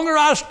longer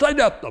I stayed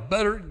up, the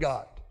better it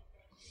got.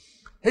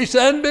 He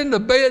said, I hadn't been to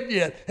bed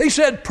yet. He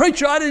said,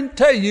 preacher, I didn't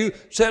tell you.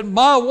 Said,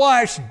 my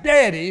wife's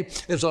daddy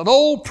is an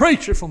old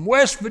preacher from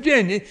West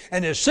Virginia,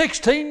 and there's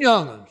 16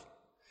 young ones.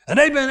 And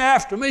they've been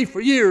after me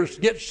for years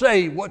to get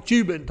saved, what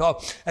you've been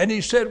talking. And he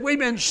said, we've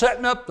been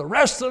setting up the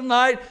rest of the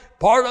night.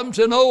 Part of them's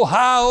in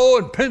Ohio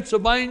and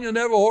Pennsylvania and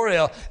everywhere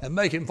else, and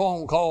making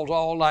phone calls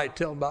all night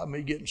telling about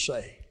me getting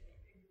saved.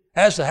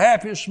 That's the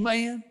happiest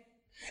man.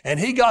 And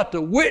he got to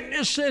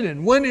witnessing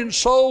and winning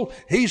souls.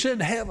 He's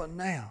in heaven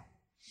now.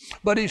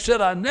 But he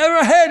said, I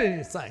never had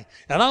anything.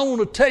 And I want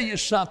to tell you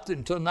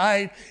something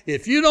tonight.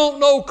 If you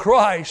don't know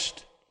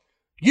Christ,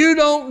 you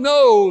don't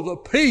know the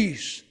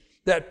peace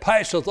that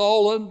passeth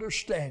all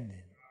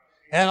understanding.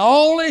 And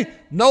only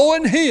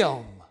knowing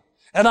Him.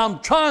 And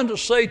I'm trying to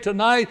say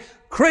tonight,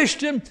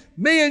 Christian,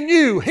 me and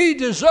you, he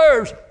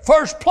deserves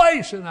first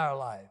place in our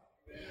life.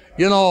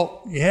 You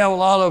know, you have a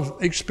lot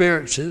of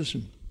experiences.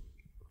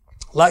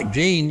 Like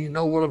Gene, you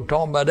know what I'm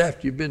talking about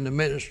after you've been in the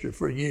ministry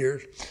for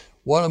years.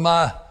 One of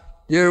my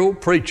dear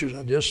old preachers,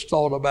 I just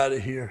thought about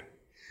it here.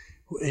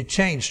 He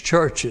changed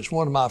churches.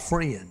 One of my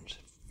friends,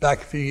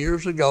 back a few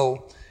years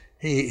ago,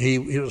 he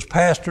was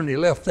pastor and he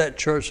left that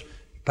church,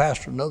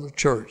 pastored another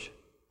church.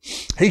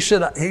 He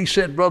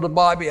said, Brother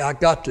Bobby, I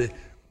got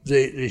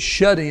the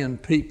shut-in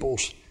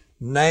people's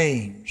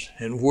names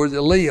and where they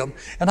live,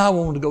 and I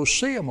wanted to go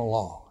see them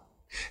along.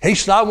 He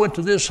said, I went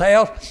to this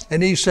house,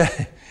 and he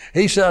said,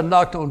 I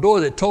knocked on the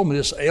door. They told me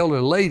this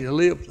elderly lady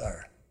lived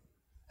there.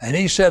 And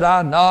he said,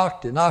 I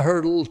knocked, and I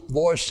heard a little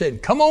voice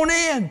said, come on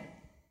in.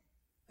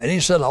 And he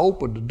said, I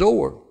opened the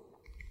door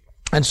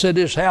and said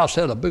this house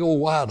had a big old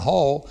wide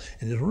hall,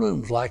 and his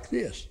room's like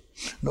this.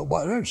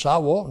 Nobody there. So I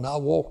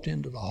walked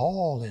into the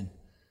hall,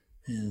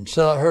 and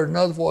said I heard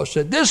another voice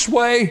said, this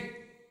way.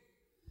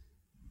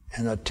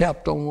 And I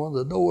tapped on one of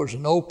the doors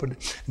and opened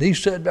it. And he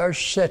said, there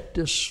sat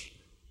this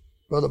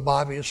Brother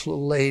Bobby, this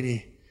little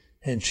lady,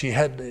 and she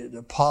had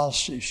the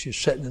policy. She was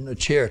sitting in the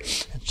chair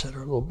and said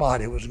her little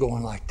body was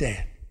going like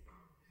that.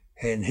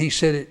 And he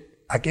said,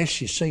 I guess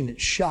she seen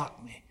it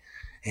shock me.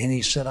 And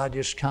he said, I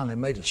just kind of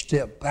made a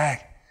step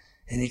back.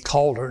 And he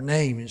called her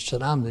name and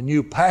said, I'm the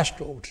new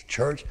pastor over to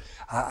church.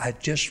 I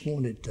just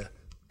wanted to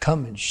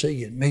come and see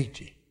you and meet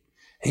you.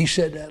 He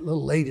said, that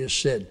little lady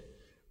said,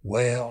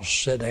 well,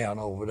 sit down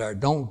over there.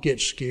 Don't get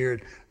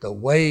scared. The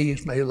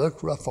waves may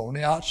look rough on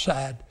the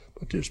outside,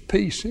 but there's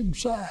peace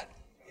inside.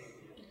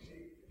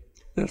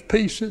 There's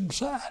peace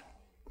inside.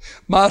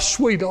 My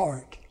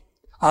sweetheart,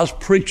 I was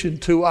preaching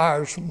 2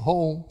 hours from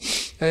home,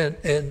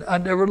 and I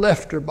never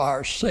left her by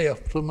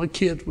herself. So my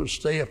kids would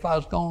stay if I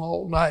was gone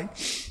all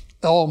night,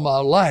 all my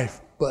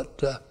life.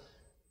 But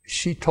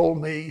she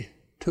told me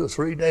 2 or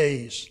 3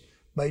 days,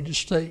 made a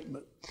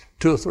statement,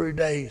 2 or 3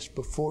 days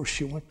before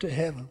she went to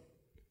heaven.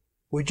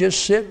 We're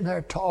just sitting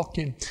there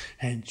talking,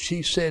 and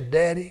she said,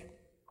 Daddy,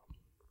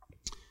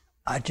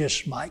 I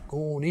just might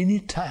go on any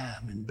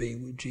time and be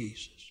with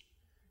Jesus.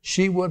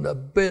 She was a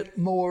bit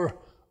more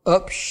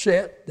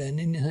upset than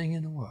anything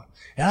in the world.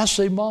 And I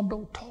say, Mom,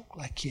 don't talk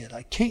like that.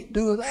 I can't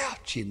do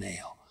without you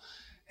now.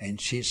 And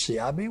she'd say,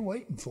 I'll be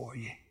waiting for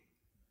you.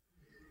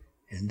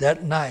 And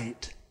that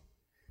night,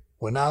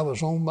 when I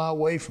was on my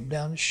way from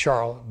down to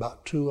Charlotte,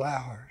 about 2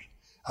 hours,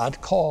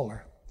 I'd call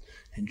her.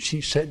 And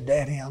she said,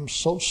 Daddy, I'm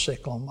so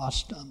sick on my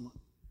stomach.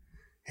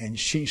 And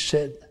she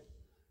said,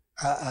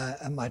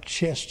 my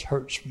chest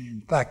hurts me.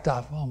 In fact,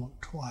 I've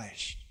vomited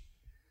twice.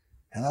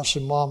 And I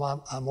said, Mom,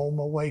 I'm on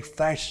my way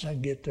fast as I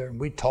can get there. And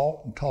we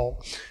talked and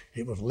talked.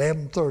 It was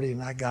 11:30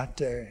 and I got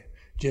there,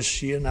 just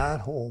she and I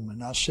at home.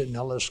 And I said,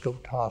 now let's go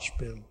to the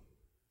hospital.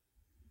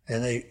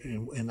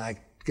 And I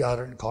got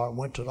her in the car and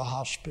went to the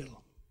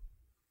hospital.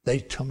 They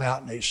come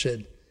out and they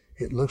said,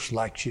 it looks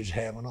like she's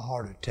having a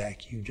heart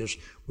attack.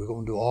 We're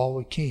going to do all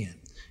we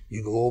can.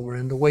 You go over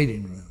in the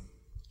waiting room.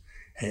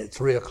 And at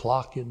 3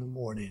 o'clock in the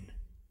morning,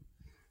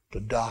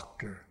 the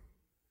doctor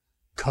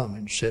come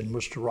and said,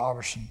 Mr.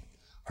 Roberson,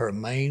 her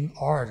main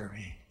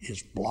artery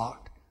is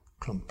blocked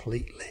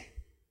completely.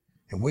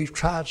 And we've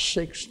tried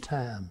 6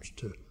 times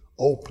to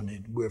open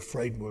it. We're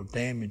afraid we'll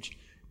damage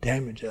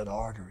that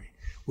artery.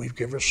 We've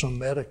given her some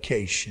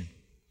medication,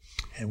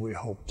 and we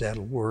hope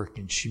that'll work.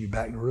 And she'll be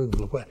back in the room.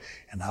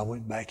 And I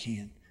went back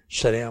in,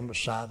 sat down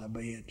beside the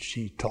bed.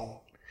 She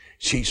talked.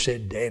 She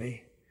said,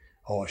 Daddy,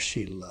 oh,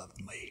 she loved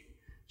me.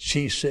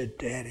 She said,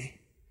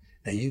 Daddy,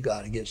 now you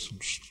got to get some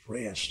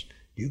rest.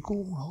 You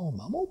go home.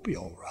 I'm going to be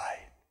all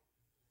right.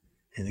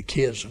 And the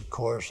kids, of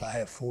course, I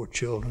have 4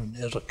 children.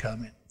 There's a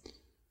coming.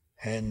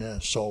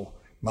 And so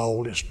my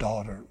oldest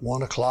daughter, at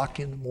 1 o'clock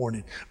in the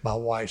morning, my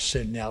wife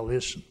said, now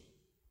listen.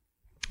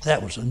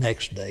 That was the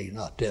next day,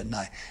 not that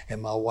night.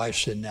 And my wife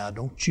said, now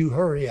don't you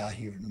hurry out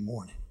here in the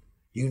morning.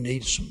 You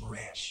need some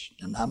rest,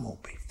 and I'm going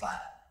to be fine.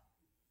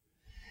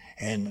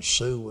 And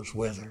Sue was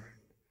with her.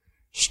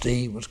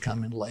 Steve was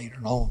coming later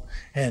on.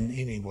 And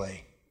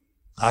anyway,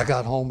 I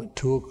got home at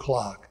 2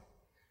 o'clock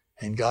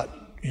and got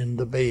in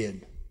the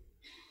bed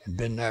and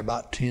been there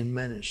about 10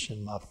 minutes,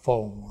 and my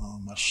phone,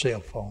 on my cell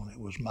phone, it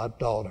was my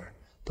daughter,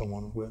 the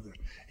one with her.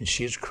 And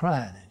she was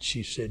crying, and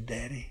she said,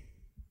 Daddy,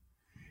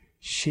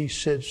 she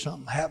said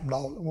something happened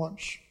all at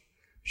once.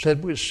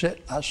 Said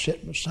I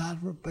sat beside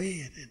her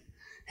bed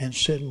and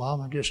said,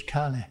 Mama, just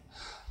kind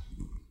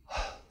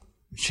of,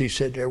 she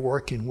said they're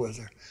working with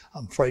her.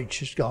 I'm afraid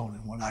she's gone.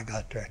 And when I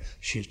got there,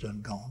 she's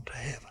done gone to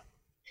heaven.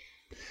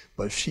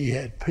 But she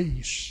had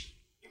peace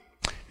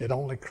that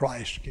only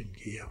Christ can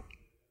give.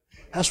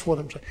 That's what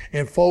I'm saying.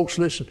 And folks,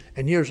 listen,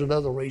 and here's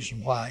another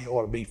reason why he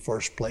ought to be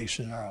first place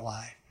in our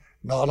life.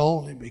 Not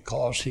only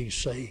because he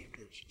saved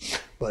us,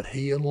 but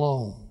he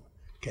alone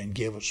can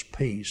give us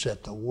peace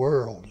that the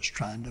world is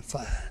trying to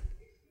find.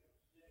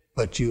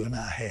 But you and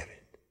I have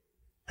it.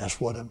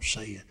 That's what I'm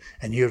saying.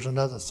 And here's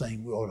another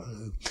thing we ought to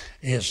do,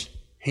 is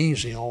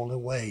he's the only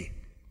way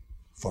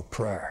for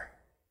prayer.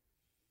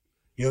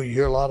 You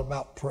hear a lot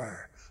about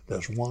prayer.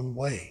 There's one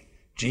way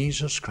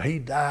Jesus, He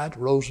died,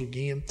 rose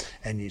again,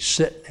 and He's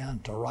sitting down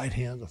at the right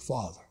hand of the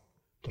Father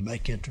to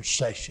make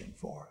intercession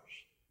for us.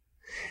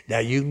 Now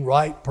you can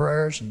write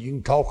prayers and you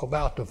can talk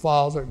about the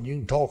Father and you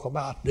can talk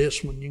about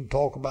this one, you can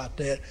talk about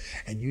that,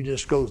 and you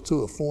just go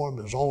through a form.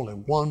 There's only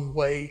one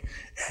way,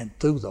 and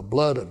through the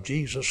blood of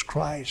Jesus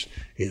Christ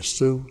is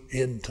through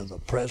into the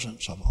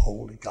presence of a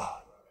holy God.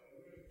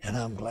 And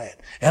I'm glad.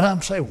 And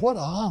I'm saying, what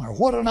an honor,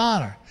 what an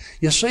honor.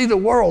 You see, the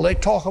world, they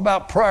talk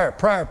about prayer,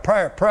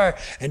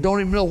 and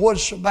don't even know what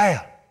it's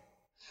about.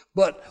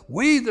 But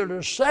we that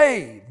are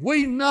saved,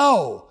 we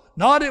know,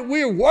 not that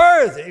we're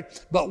worthy,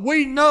 but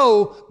we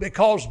know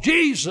because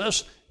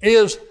Jesus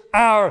is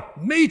our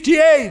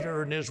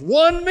mediator, and there's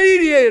one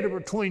mediator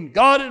between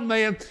God and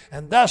man,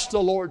 and that's the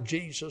Lord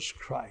Jesus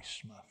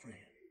Christ, my friend.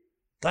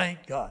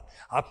 Thank God.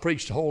 I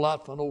preached a whole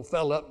lot for an old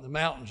fellow up in the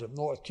mountains of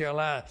North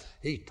Carolina.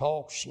 He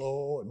talked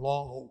slow and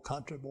long, old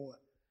country boy.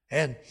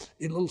 And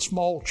in a little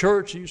small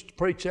church, he used to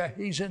preach there.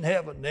 He's in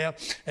heaven now.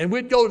 And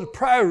we'd go to the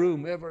prayer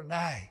room every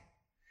night.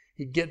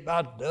 He'd get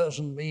about a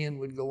dozen men,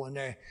 we'd go in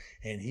there,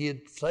 and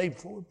he'd say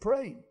before we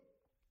prayed.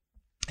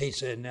 He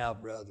said, now,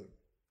 brother,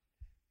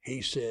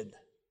 he said,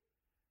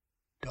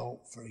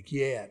 don't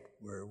forget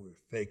where we're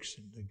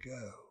fixing to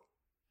go.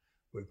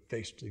 We're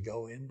fixing to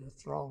go in the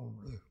throne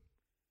room.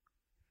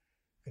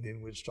 And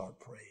then we'd start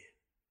praying.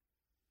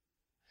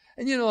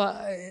 And you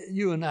know,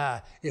 you and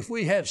I, if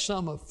we had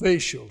some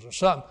officials or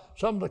some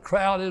of the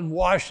crowd in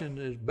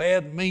Washington, as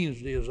bad and mean as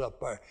it is up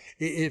there,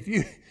 if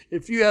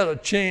you had a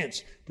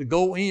chance to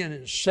go in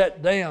and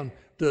sit down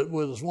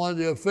with one of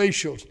the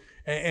officials,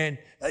 and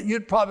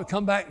you'd probably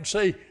come back and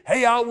say,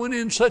 hey, I went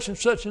in such and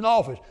such an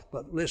office.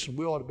 But listen,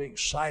 we ought to be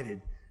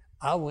excited.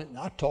 I went and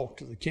I talked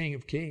to the King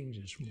of Kings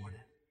this morning.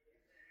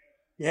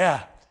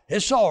 Yeah,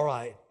 it's all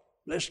right.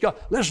 Let's go.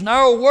 Listen,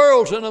 our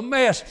world's in a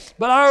mess,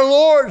 but our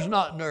Lord's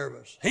not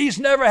nervous. He's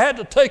never had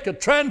to take a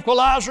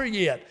tranquilizer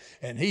yet,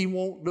 and He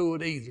won't do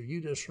it either.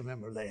 You just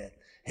remember that.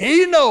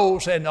 He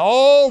knows, and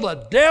all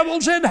the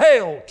devils in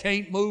hell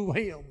can't move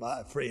Him,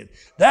 my friend.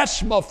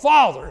 That's my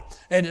Father,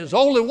 and there's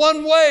only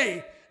one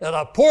way that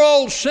a poor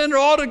old sinner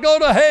ought to go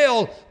to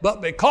hell,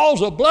 but because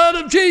of the blood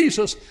of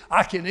Jesus,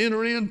 I can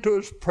enter into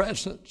His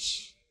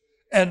presence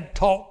and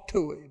talk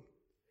to Him.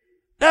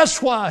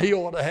 That's why He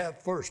ought to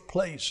have first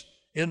place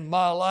in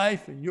my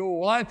life and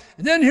your life.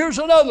 And then here's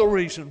another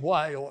reason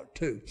why He ought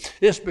to.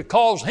 It's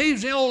because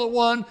He's the only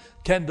one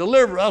can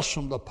deliver us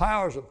from the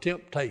powers of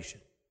temptation.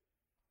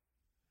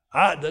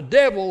 The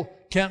devil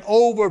can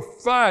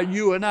overfire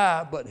you and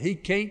I, but he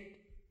can't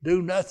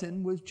do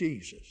nothing with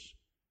Jesus.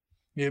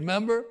 You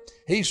remember?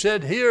 He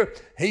said here,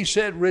 He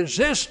said,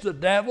 resist the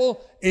devil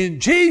in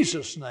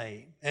Jesus'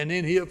 name, and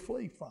then he'll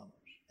flee from us.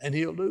 And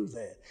He'll do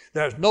that.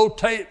 There's no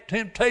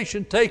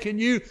temptation taking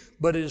you,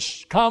 but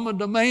it's common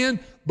to man.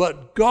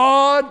 But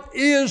God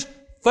is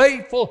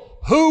faithful,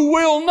 who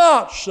will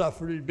not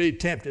suffer to be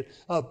tempted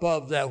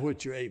above that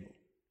which you're able.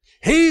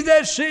 He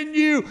that's in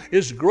you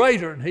is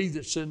greater than he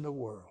that's in the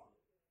world.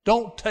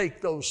 Don't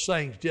take those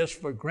things just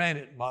for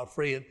granted, my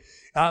friend.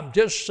 I'm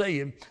just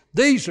saying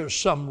these are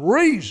some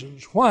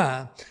reasons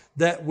why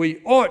that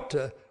we ought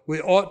to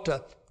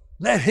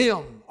let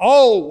Him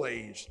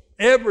always,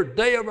 every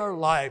day of our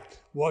life,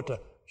 we ought to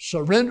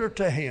surrender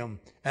to Him,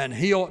 and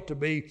He ought to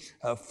be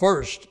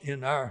first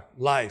in our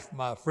life,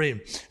 my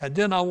friend. And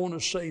then I want to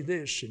say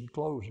this in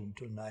closing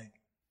tonight.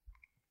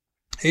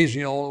 He's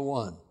the only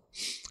one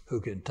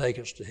who can take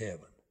us to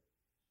heaven.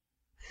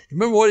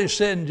 Remember what He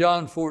said in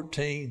John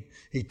 14?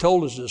 He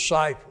told His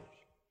disciples.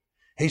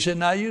 He said,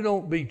 now you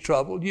don't be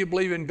troubled. You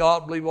believe in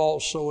God, believe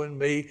also in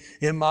me.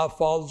 In my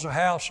Father's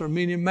house are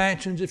many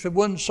mansions. If it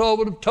wasn't so, I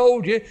would have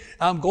told you,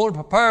 I'm going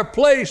to prepare a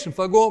place. If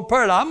I go and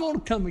prepare it, I'm going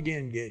to come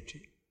again and get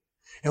you.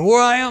 And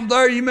where I am,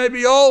 there you may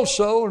be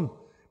also. And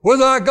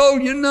whither I go,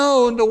 you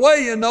know, and the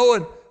way you know.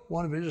 And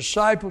one of His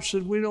disciples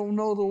said, we don't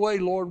know the way,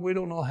 Lord. We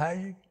don't know how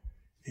you.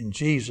 And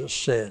Jesus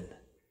said,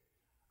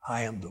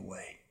 I am the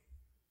way.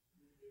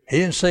 He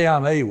didn't say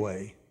I'm a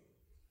way.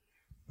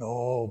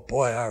 Oh,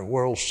 boy, our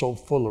world's so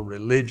full of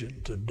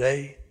religion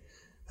today.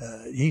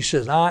 He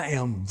says, I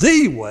am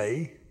the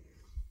way,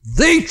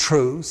 the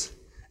truth,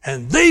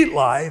 and the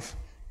life,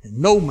 and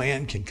no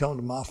man can come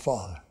to my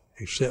Father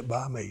except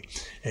by me.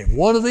 And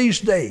one of these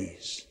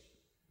days,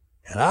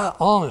 and I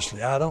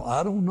honestly, I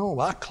don't know,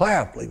 I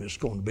clearly believe it's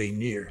going to be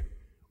near.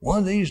 One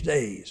of these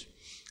days,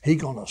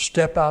 He's going to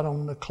step out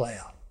on the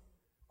cloud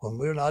when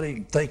we're not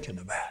even thinking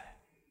about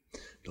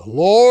it. The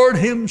Lord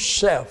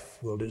Himself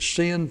will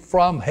descend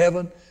from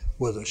heaven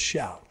with a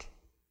shout.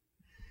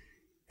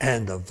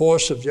 And the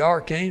voice of the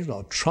archangel,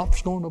 a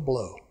trump's going to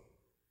blow.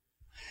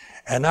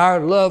 And our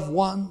loved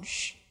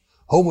ones,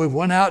 whom we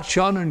went out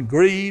yonder and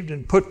grieved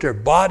and put their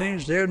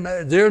bodies, they're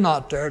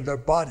not there, their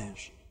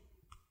bodies.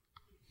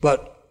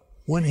 But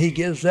when He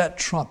gives that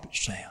trumpet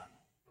sound,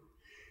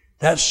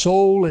 that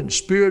soul and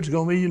spirit's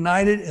going to be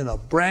united in a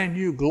brand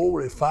new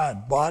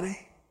glorified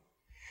body.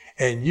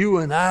 And you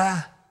and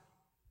I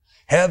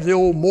have the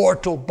old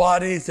mortal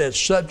body that's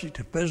subject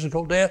to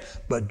physical death,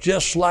 but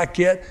just like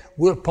that,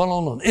 we'll put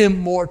on an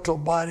immortal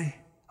body,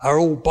 Our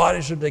old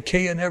bodies are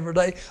decaying every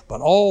day,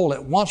 but all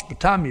at once, by the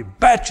time you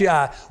bat your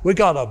eye, we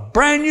got a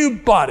brand new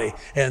body,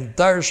 and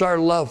there's our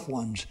loved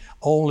ones.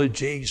 Only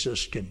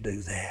Jesus can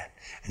do that.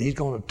 And He's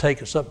going to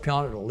take us up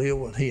yonder to live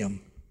with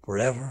Him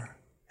forever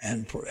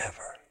and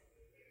forever.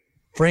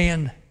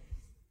 Friend,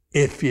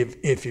 if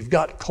you've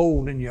got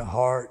cold in your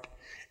heart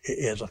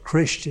as a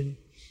Christian,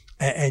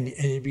 and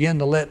you begin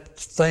to let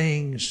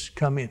things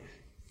come in,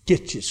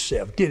 get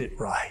it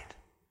right.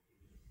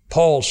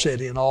 Paul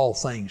said in all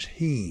things,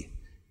 He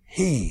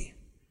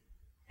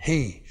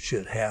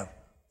should have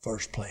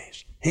first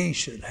place. He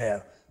should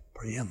have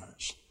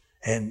preeminence.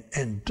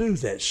 And do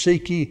that.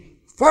 Seek ye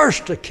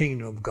first the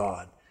kingdom of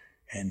God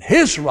and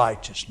His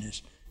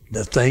righteousness,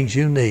 the things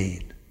you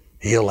need.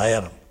 He'll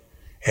add them.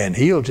 And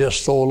He'll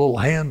just throw a little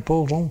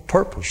handfuls on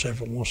purpose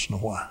every once in a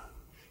while.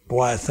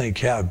 Boy, I think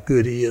how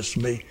good He is to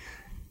me.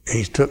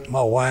 He took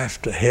my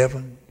wife to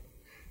heaven,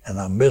 and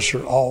I miss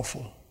her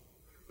awful.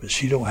 But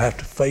she don't have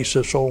to face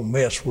this old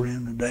mess we're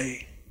in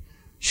today.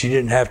 She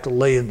didn't have to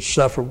lay and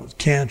suffer with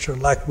cancer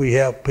like we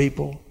have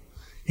people.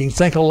 You can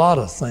think a lot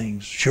of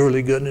things.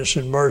 Surely goodness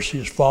and mercy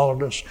has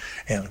followed us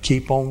and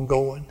keep on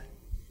going.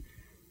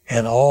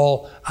 And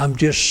I'm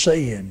just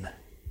saying,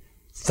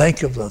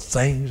 think of the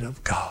things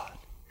of God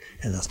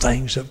and the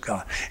things of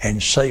God,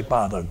 and say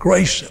by the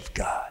grace of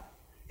God,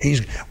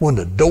 when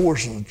the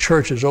doors of the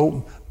church is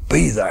open,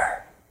 be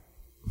there.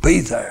 Be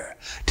there.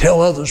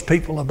 Tell others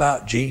people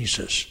about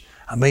Jesus.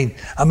 I mean,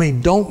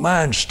 don't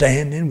mind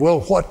standing.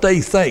 Well, what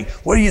they think.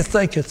 What do you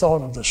think you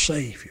thought of the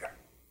Savior?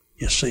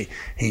 You see,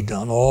 He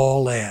done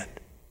all that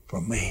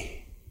for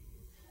me.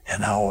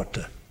 And I ought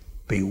to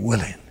be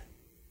willing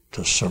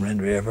to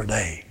surrender every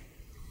day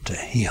to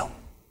Him.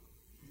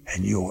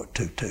 And you ought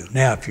to too.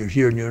 Now, if you're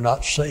here and you're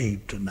not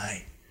saved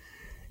tonight,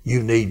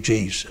 you need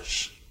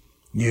Jesus.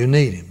 You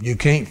need Him. You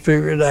can't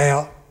figure it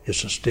out.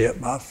 It's a step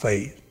by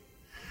faith.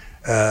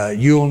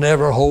 You'll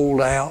never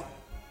hold out.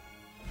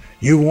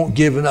 You won't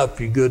give up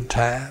your good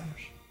times.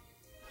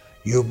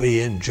 You'll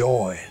be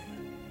enjoying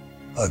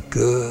a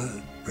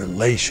good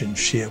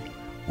relationship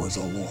with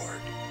the Lord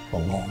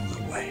along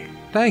the way.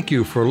 Thank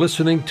you for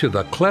listening to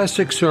the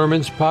Classic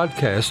Sermons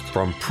podcast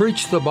from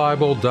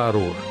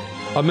PreachTheBible.org,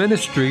 a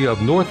ministry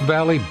of North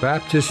Valley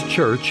Baptist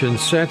Church in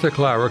Santa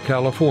Clara,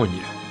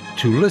 California.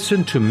 To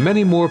listen to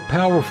many more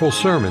powerful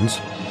sermons,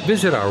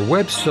 visit our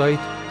website,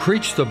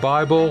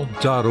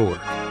 PreachTheBible.org.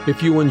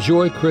 If you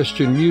enjoy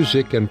Christian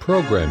music and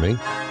programming,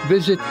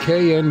 visit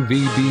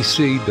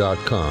knvbc.com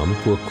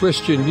for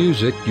Christian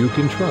music you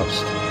can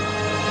trust.